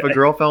a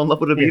girl fell in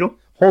love with a beetle?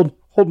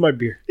 Hold my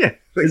beer. Yeah.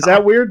 Like, is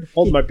that weird?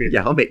 Hold my beer.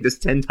 Yeah, I'll make this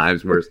 10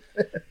 times worse.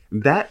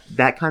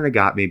 That kind of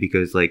got me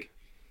because like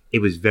it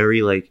was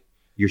very like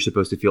you're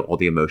supposed to feel all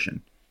the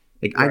emotion.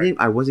 Like right.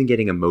 I wasn't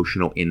getting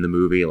emotional in the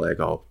movie like,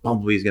 oh,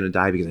 Bumblebee's gonna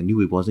die, because I knew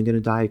he wasn't gonna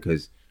die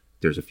because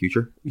there's a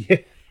future. Yeah.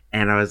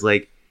 And I was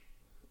like,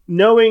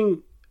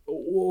 knowing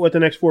what the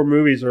next 4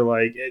 movies are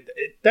like,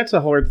 that's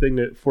a hard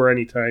thing for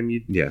any time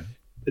you. Yeah.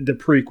 The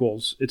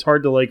prequels, it's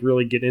hard to like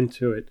really get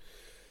into it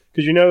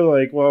because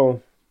like,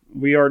 well,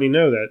 we already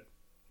know that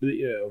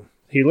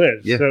he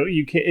lives, so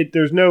you can't.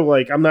 There's no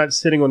like, I'm not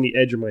sitting on the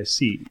edge of my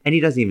seat, and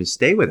he doesn't even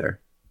stay with her.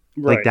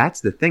 Right. Like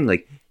that's the thing.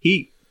 Like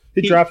he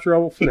drops her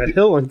off that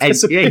hill and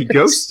disappears. Yeah, he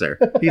ghosts her.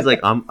 He's like,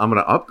 I'm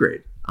gonna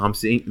upgrade. I'm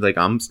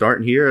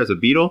starting here as a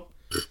Beetle,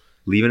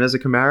 leaving as a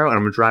Camaro, and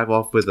I'm gonna drive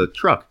off with a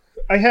truck.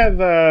 I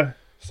have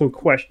some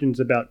questions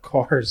about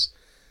cars.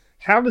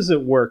 How does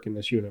it work in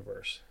this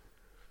universe?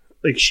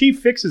 Like, she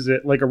fixes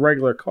it like a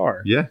regular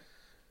car. Yeah.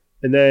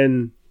 And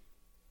then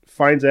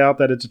finds out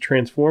that it's a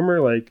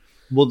Transformer. Like,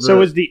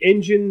 so is the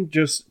engine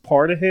just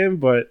part of him?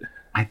 But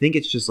I think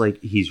it's just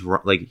like he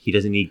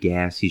doesn't need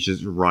gas. He's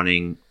just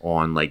running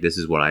on like, this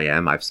is what I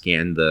am. I've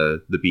scanned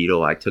the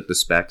Beetle. I took the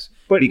specs.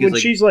 But when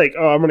she's like,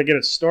 oh, I'm going to get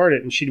it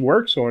started, and she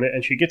works on it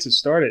and she gets it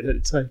started,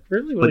 it's like,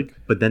 really?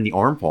 But then the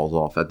arm falls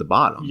off at the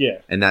bottom. Yeah.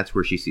 And that's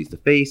where she sees the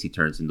face. He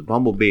turns into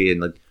Bumblebee. And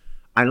like,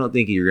 I don't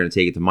think you're going to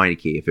take it to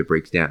Meineke if it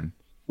breaks down.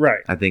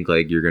 Right. I think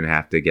like you're gonna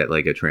have to get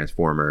like a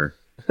Transformer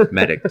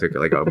medic, to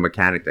like a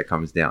mechanic that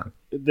comes down.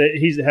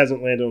 He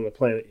hasn't landed on the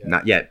planet yet.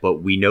 Not yet, but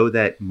we know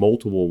that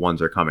multiple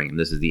ones are coming, and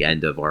this is the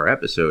end of our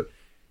episode.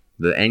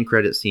 The end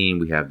credit scene,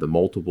 we have the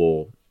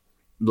multiple.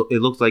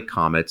 It looks like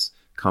comets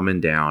coming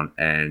down,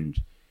 and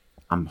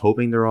I'm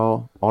hoping they're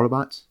all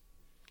Autobots.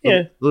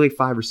 Yeah, look like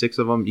 5 or 6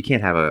 of them. You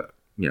can't have a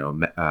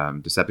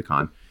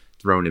Decepticon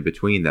thrown in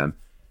between them.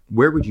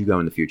 Where would you go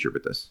in the future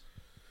with this?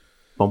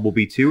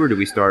 Bumblebee 2, or do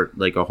we start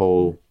like a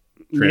whole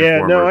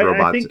Transformers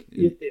robots?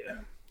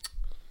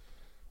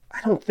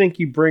 I don't think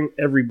you bring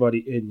everybody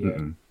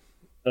in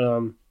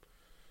yet.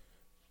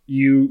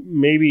 You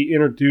maybe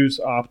introduce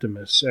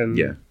Optimus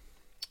and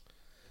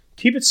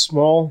keep it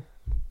small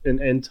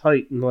and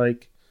tight, and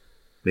like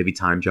maybe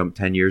time jump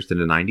 10 years to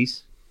the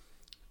 90s,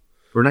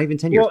 or not even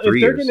 10 years. 3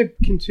 years. If they're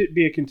going to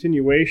be a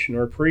continuation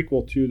or a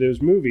prequel to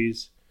those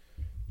movies,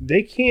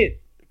 they can't.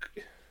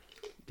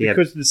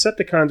 Because the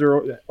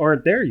Decepticons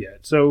aren't there yet.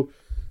 So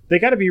they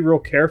got to be real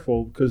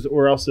careful,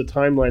 or else the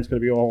timeline's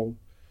going to be all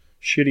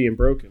shitty and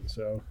broken.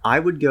 So I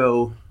would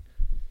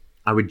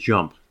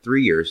jump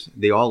 3 years.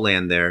 They all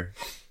land there.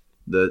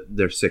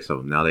 There's 6 of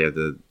them. Now they have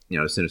the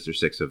Sinister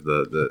Six of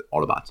the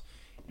Autobots.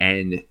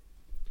 And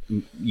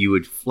you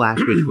would flash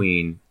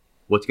between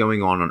what's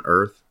going on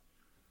Earth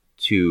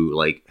to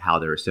like how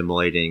they're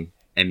assimilating,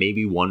 and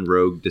maybe one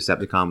rogue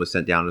Decepticon was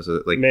sent down as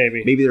a like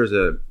maybe there's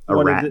a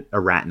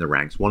rat in the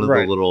ranks. One of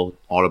the little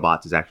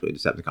Autobots is actually a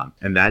Decepticon,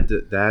 and that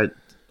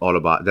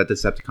Autobot, that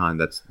Decepticon,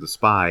 that's the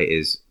spy,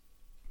 is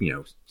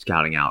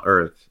scouting out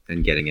Earth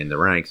and getting in the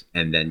ranks,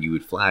 and then you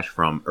would flash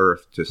from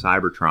Earth to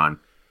Cybertron,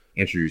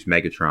 introduce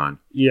Megatron,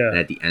 and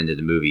at the end of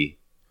the movie,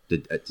 the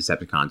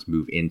Decepticons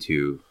move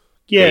into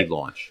a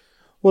launch.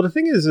 Well, the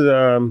thing is,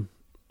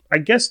 I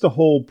guess the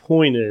whole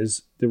point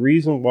is the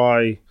reason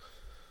why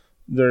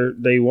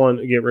they want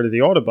to get rid of the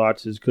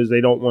Autobots is because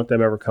they don't want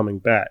them ever coming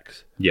back.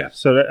 Yeah.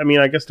 So,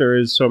 I guess there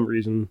is some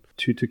reason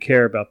to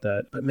care about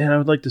that. But, man, I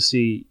would like to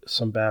see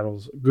some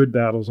good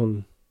battles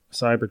on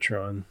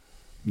Cybertron.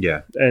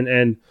 Yeah.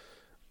 And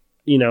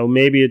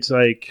maybe it's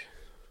like,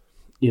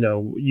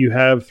 you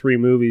have 3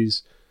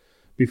 movies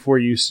before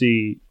you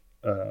see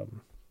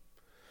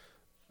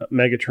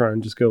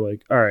Megatron just go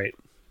like, all right,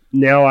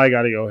 now I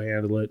got to go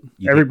handle it.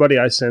 Everybody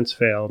I sense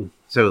failed.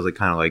 So it was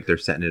kind of like they're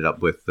setting it up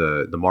with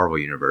the Marvel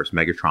universe.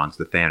 Megatron's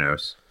the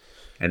Thanos,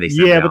 and they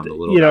send down the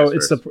little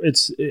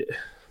guys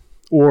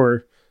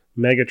or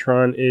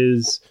Megatron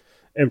is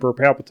Emperor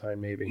Palpatine,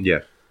 maybe.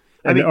 Yeah,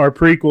 our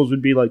prequels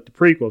would be like the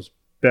prequels,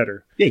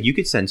 better. Yeah, you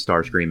could send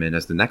Starscream in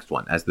as the next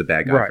one, as the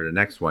bad guy for the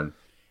next one,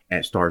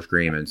 and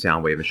Starscream and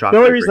Soundwave and Shockwave. The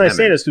only reason I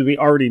say this is because we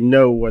already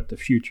know what the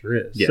future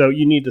is, so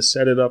you need to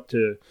set it up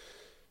to.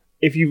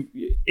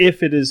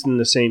 If it is in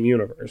the same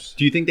universe.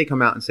 Do you think they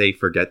come out and say,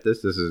 forget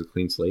this? This is a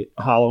clean slate?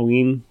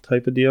 Halloween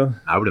type of deal?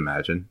 I would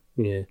imagine.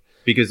 Yeah.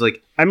 Because,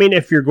 like...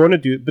 if you're going to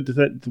do... But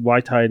why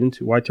tie it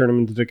into... Why turn him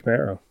into the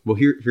Camaro? Well,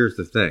 here's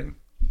the thing.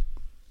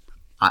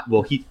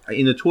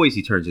 In the toys,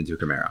 he turns into a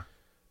Camaro.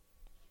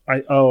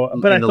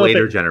 In the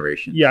later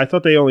generation. Yeah, I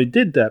thought they only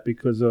did that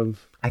because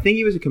of... I think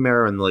he was a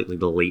Camaro in the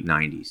late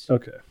 90s.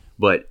 Okay.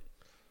 But...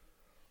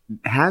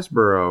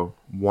 Hasbro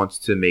wants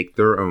to make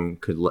their own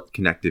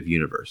connective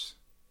universe.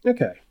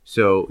 Okay.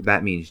 So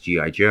that means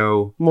G.I.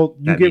 Joe. Well,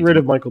 you get rid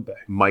of Michael Bay.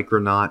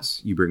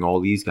 Micronauts. You bring all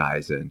these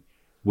guys in.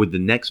 Would the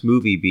next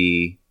movie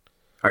be...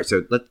 All right,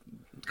 so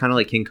kind of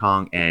like King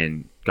Kong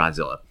and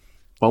Godzilla.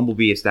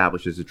 Bumblebee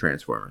establishes the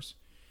Transformers.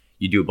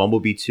 You do a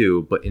Bumblebee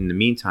 2, but in the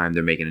meantime,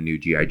 they're making a new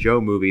G.I.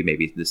 Joe movie,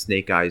 maybe the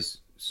Snake Eyes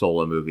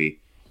solo movie.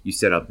 You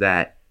set up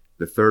that.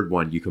 The third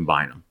one, you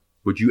combine them.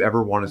 Would you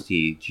ever want to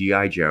see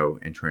G.I. Joe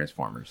and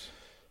Transformers?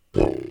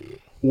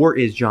 Or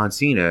is John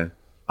Cena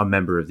a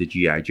member of the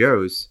G.I.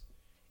 Joes,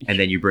 and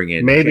then you bring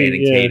in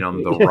Channing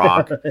Tatum, The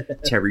Rock,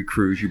 Terry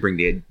Crews, you bring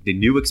the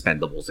new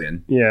Expendables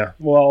in? Yeah,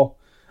 well,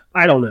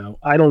 I don't know.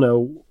 I don't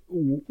know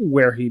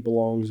where he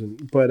belongs,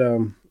 but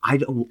I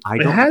don't.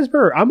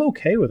 Hasbro, I'm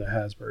okay with a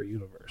Hasbro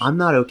universe. I'm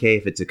not okay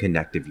if it's a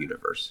connective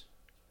universe.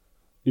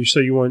 So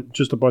you want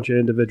just a bunch of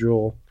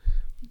individual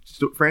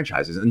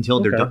franchises until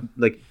they're done.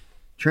 Like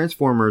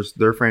Transformers,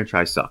 their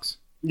franchise sucks.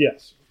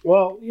 Yes.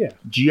 Well, yeah.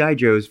 G.I.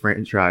 Joe's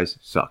franchise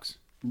sucks.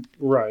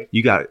 Right.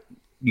 You got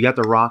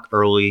The Rock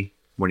early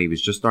when he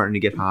was just starting to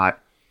get hot.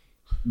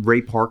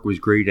 Ray Park was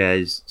great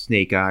as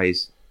Snake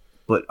Eyes,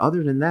 but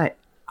other than that,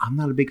 I'm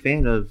not a big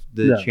fan of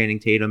the Channing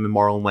Tatum and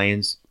Marlon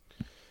Wayans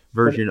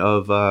version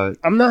of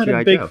I'm not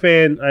G.I. a big Joe.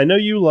 fan. I know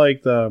you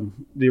like the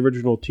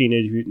original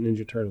Teenage Mutant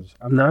Ninja Turtles.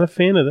 I'm not a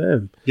fan of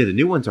them. Yeah, the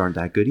new ones aren't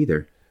that good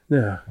either.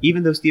 Yeah.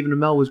 Even though Stephen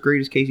Amell was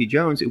great as Casey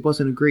Jones, it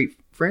wasn't a great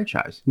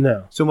franchise.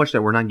 No. So much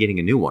that we're not getting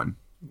a new one.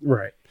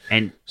 Right.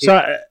 And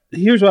so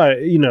here's why,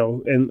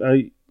 and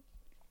I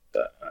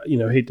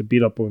hate to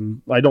beat up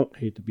on. I don't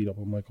hate to beat up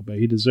on Michael Bay.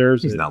 He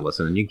deserves it. He's not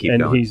listening. You can keep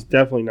and going. He's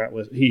definitely not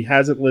listening. He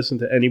hasn't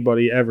listened to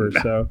anybody ever.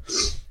 No. So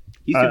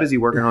he's too busy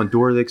working on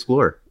Dora the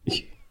Explorer.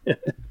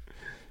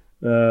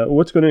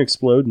 What's going to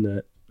explode in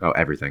that? Oh,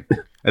 everything.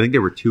 I think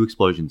there were 2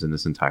 explosions in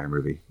this entire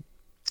movie.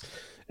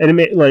 And it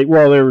made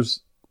there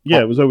was.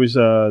 Yeah, it was always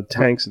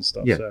tanks and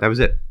stuff. Yeah, so. That was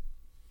it.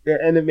 Yeah,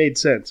 and it made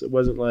sense. It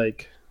wasn't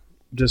like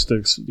just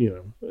a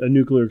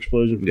nuclear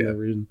explosion for no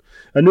reason.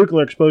 A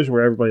nuclear explosion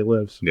where everybody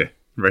lives. Yeah,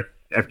 right.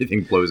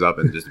 Everything blows up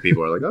and just the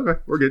people are like,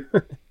 okay, we're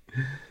good.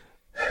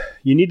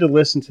 You need to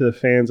listen to the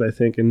fans, I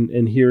think,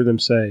 and hear them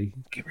say,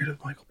 get rid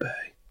of Michael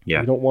Bay. Yeah.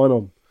 We don't want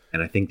him.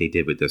 And I think they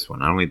did with this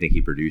one. I don't even think he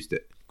produced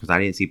it because I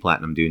didn't see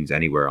Platinum Dunes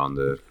anywhere on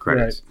the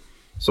credits. Right.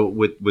 So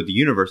with the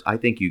universe, I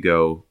think you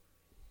go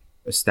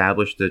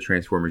establish the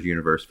Transformers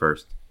universe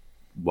first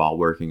while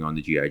working on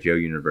the G.I. Joe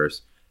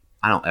universe.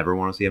 I don't ever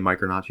want to see a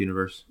Micronauts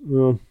universe.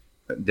 Well,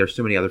 there's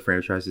so many other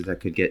franchises that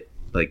could get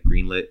like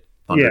greenlit.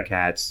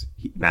 Thundercats,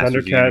 Masters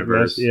of the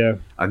Universe,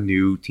 a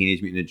new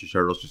Teenage Mutant Ninja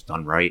Turtles just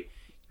done right.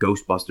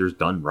 Ghostbusters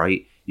done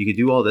right. You could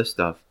do all this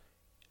stuff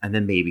and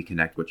then maybe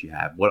connect what you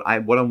have. What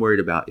I'm worried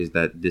about is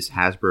that this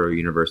Hasbro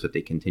universe that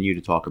they continue to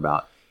talk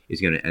about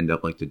is going to end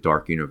up like the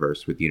Dark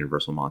Universe with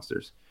Universal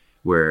Monsters,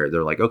 where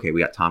they're like, okay,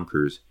 we got Tom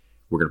Cruise.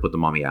 We're going to put the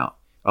Mummy out.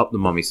 Oh, the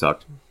Mummy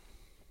sucked.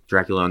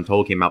 Dracula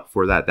Untold came out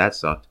before that. That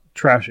sucked.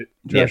 Trash it.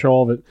 Trash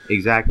all of it.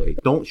 Exactly.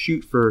 Don't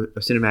shoot for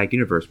a cinematic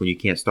universe when you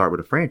can't start with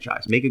a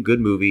franchise. Make a good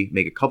movie,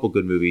 make a couple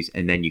good movies,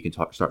 and then you can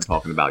start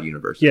talking about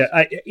universes. Yeah,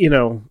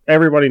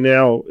 everybody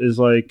now is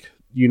like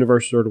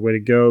universes are the way to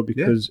go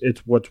because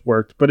it's what's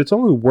worked. But it's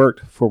only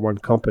worked for one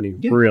company,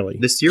 really.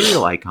 The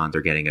cereal icons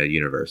are getting a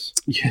universe.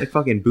 Like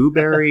fucking Boo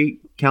Berry,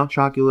 Count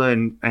Chocula,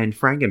 and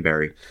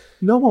Frankenberry.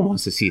 No one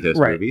wants to see those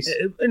movies.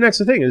 And that's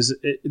the thing is,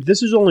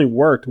 this has only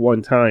worked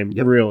one time,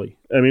 really.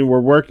 I mean,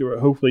 we're working.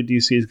 Hopefully,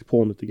 DC is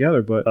pulling it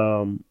together, but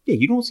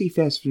you don't see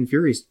Fast and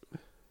Furious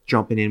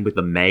jumping in with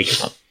the Meg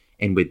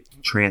and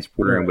with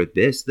Transporter and with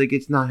this. Like,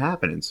 it's not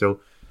happening.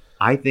 So,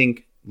 I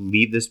think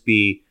leave this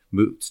be.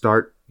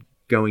 Start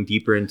going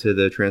deeper into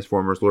the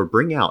Transformers lore.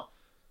 Bring out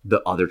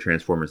the other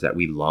Transformers that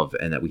we love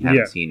and that we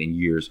haven't seen in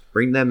years.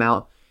 Bring them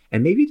out,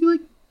 and maybe do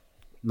like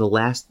the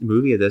last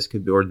movie of this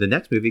could be, or the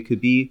next movie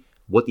could be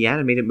what the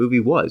animated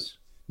movie was,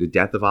 the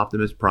death of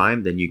Optimus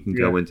Prime. Then you can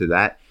go into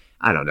that.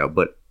 I don't know,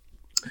 but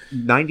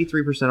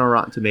 93% on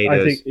Rotten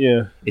Tomatoes. I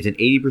think, it's an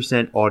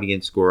 80%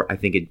 audience score. I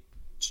think it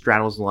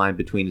straddles the line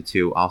between the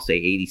two. I'll say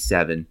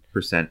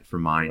 87% for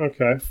mine.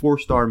 Okay,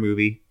 4-star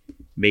movie.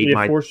 Made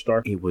my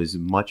 4-star. It was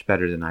much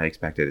better than I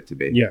expected it to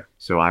be. Yeah.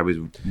 So I was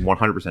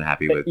 100%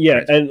 happy with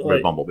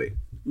with Bumblebee.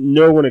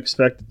 No one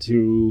expected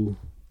to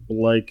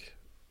like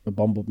a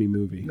Bumblebee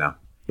movie. No.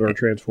 Or a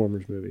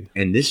Transformers movie.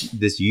 And this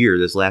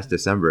December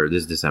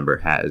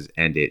has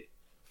ended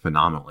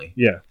phenomenally.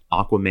 Yeah.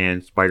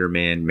 Aquaman,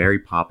 Spider-Man, Mary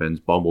Poppins,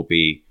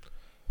 Bumblebee.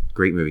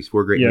 Great movies.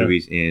 4 great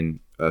movies in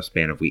a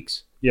span of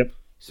weeks. Yep.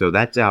 So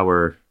that's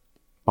our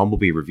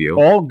Bumblebee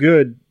review. All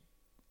good,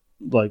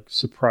 like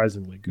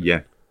surprisingly good.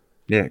 Yeah.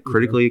 Yeah,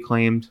 critically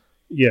acclaimed.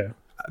 Yeah.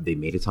 They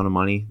made a ton of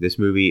money. This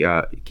movie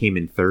came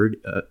in third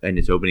in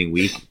its opening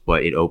week,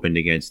 but it opened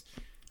against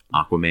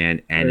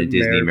Aquaman and a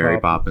Disney Mary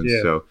Poppins.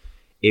 Yeah. So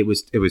it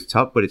was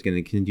tough, but it's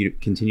going to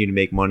continue to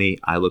make money.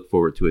 I look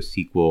forward to a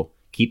sequel.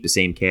 Keep the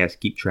same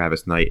cast. Keep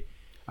Travis Knight.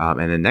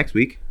 And then next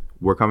week,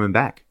 we're coming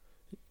back.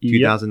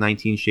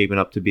 2019 shaping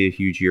up to be a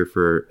huge year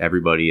for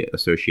everybody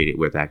associated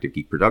with Active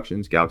Geek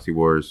Productions, Galaxy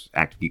Wars,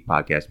 Active Geek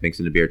Podcast, Binks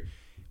in the Beard.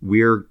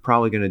 We're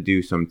probably going to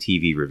do some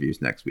TV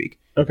reviews next week.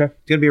 Okay.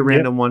 It's going to be a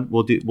random one.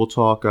 We'll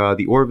talk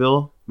The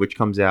Orville, which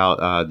comes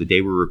out the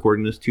day we're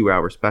recording this,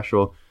 2-hour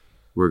special.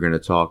 We're going to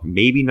talk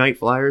maybe Night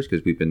Flyers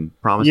because we've been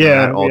promising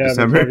that all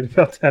December. I've been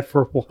talking about that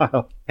for a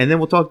while. And then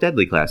we'll talk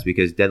Deadly Class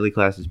because Deadly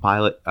Class's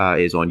pilot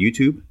is on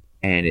YouTube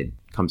and it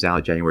comes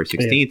out January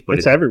 16th. Yeah, but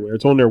it's everywhere.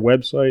 It's on their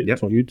website.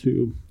 It's on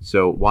YouTube.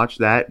 So watch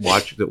that.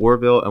 Watch The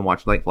Orville and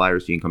watch Night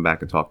Flyers so you can come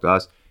back and talk to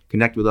us.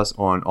 Connect with us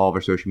on all of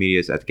our social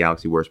medias at the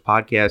Galaxy Wars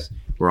Podcast.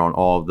 We're on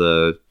all of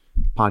the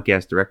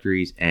podcast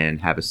directories, and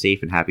have a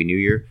safe and happy new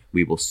year.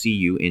 We will see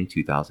you in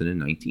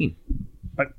 2019.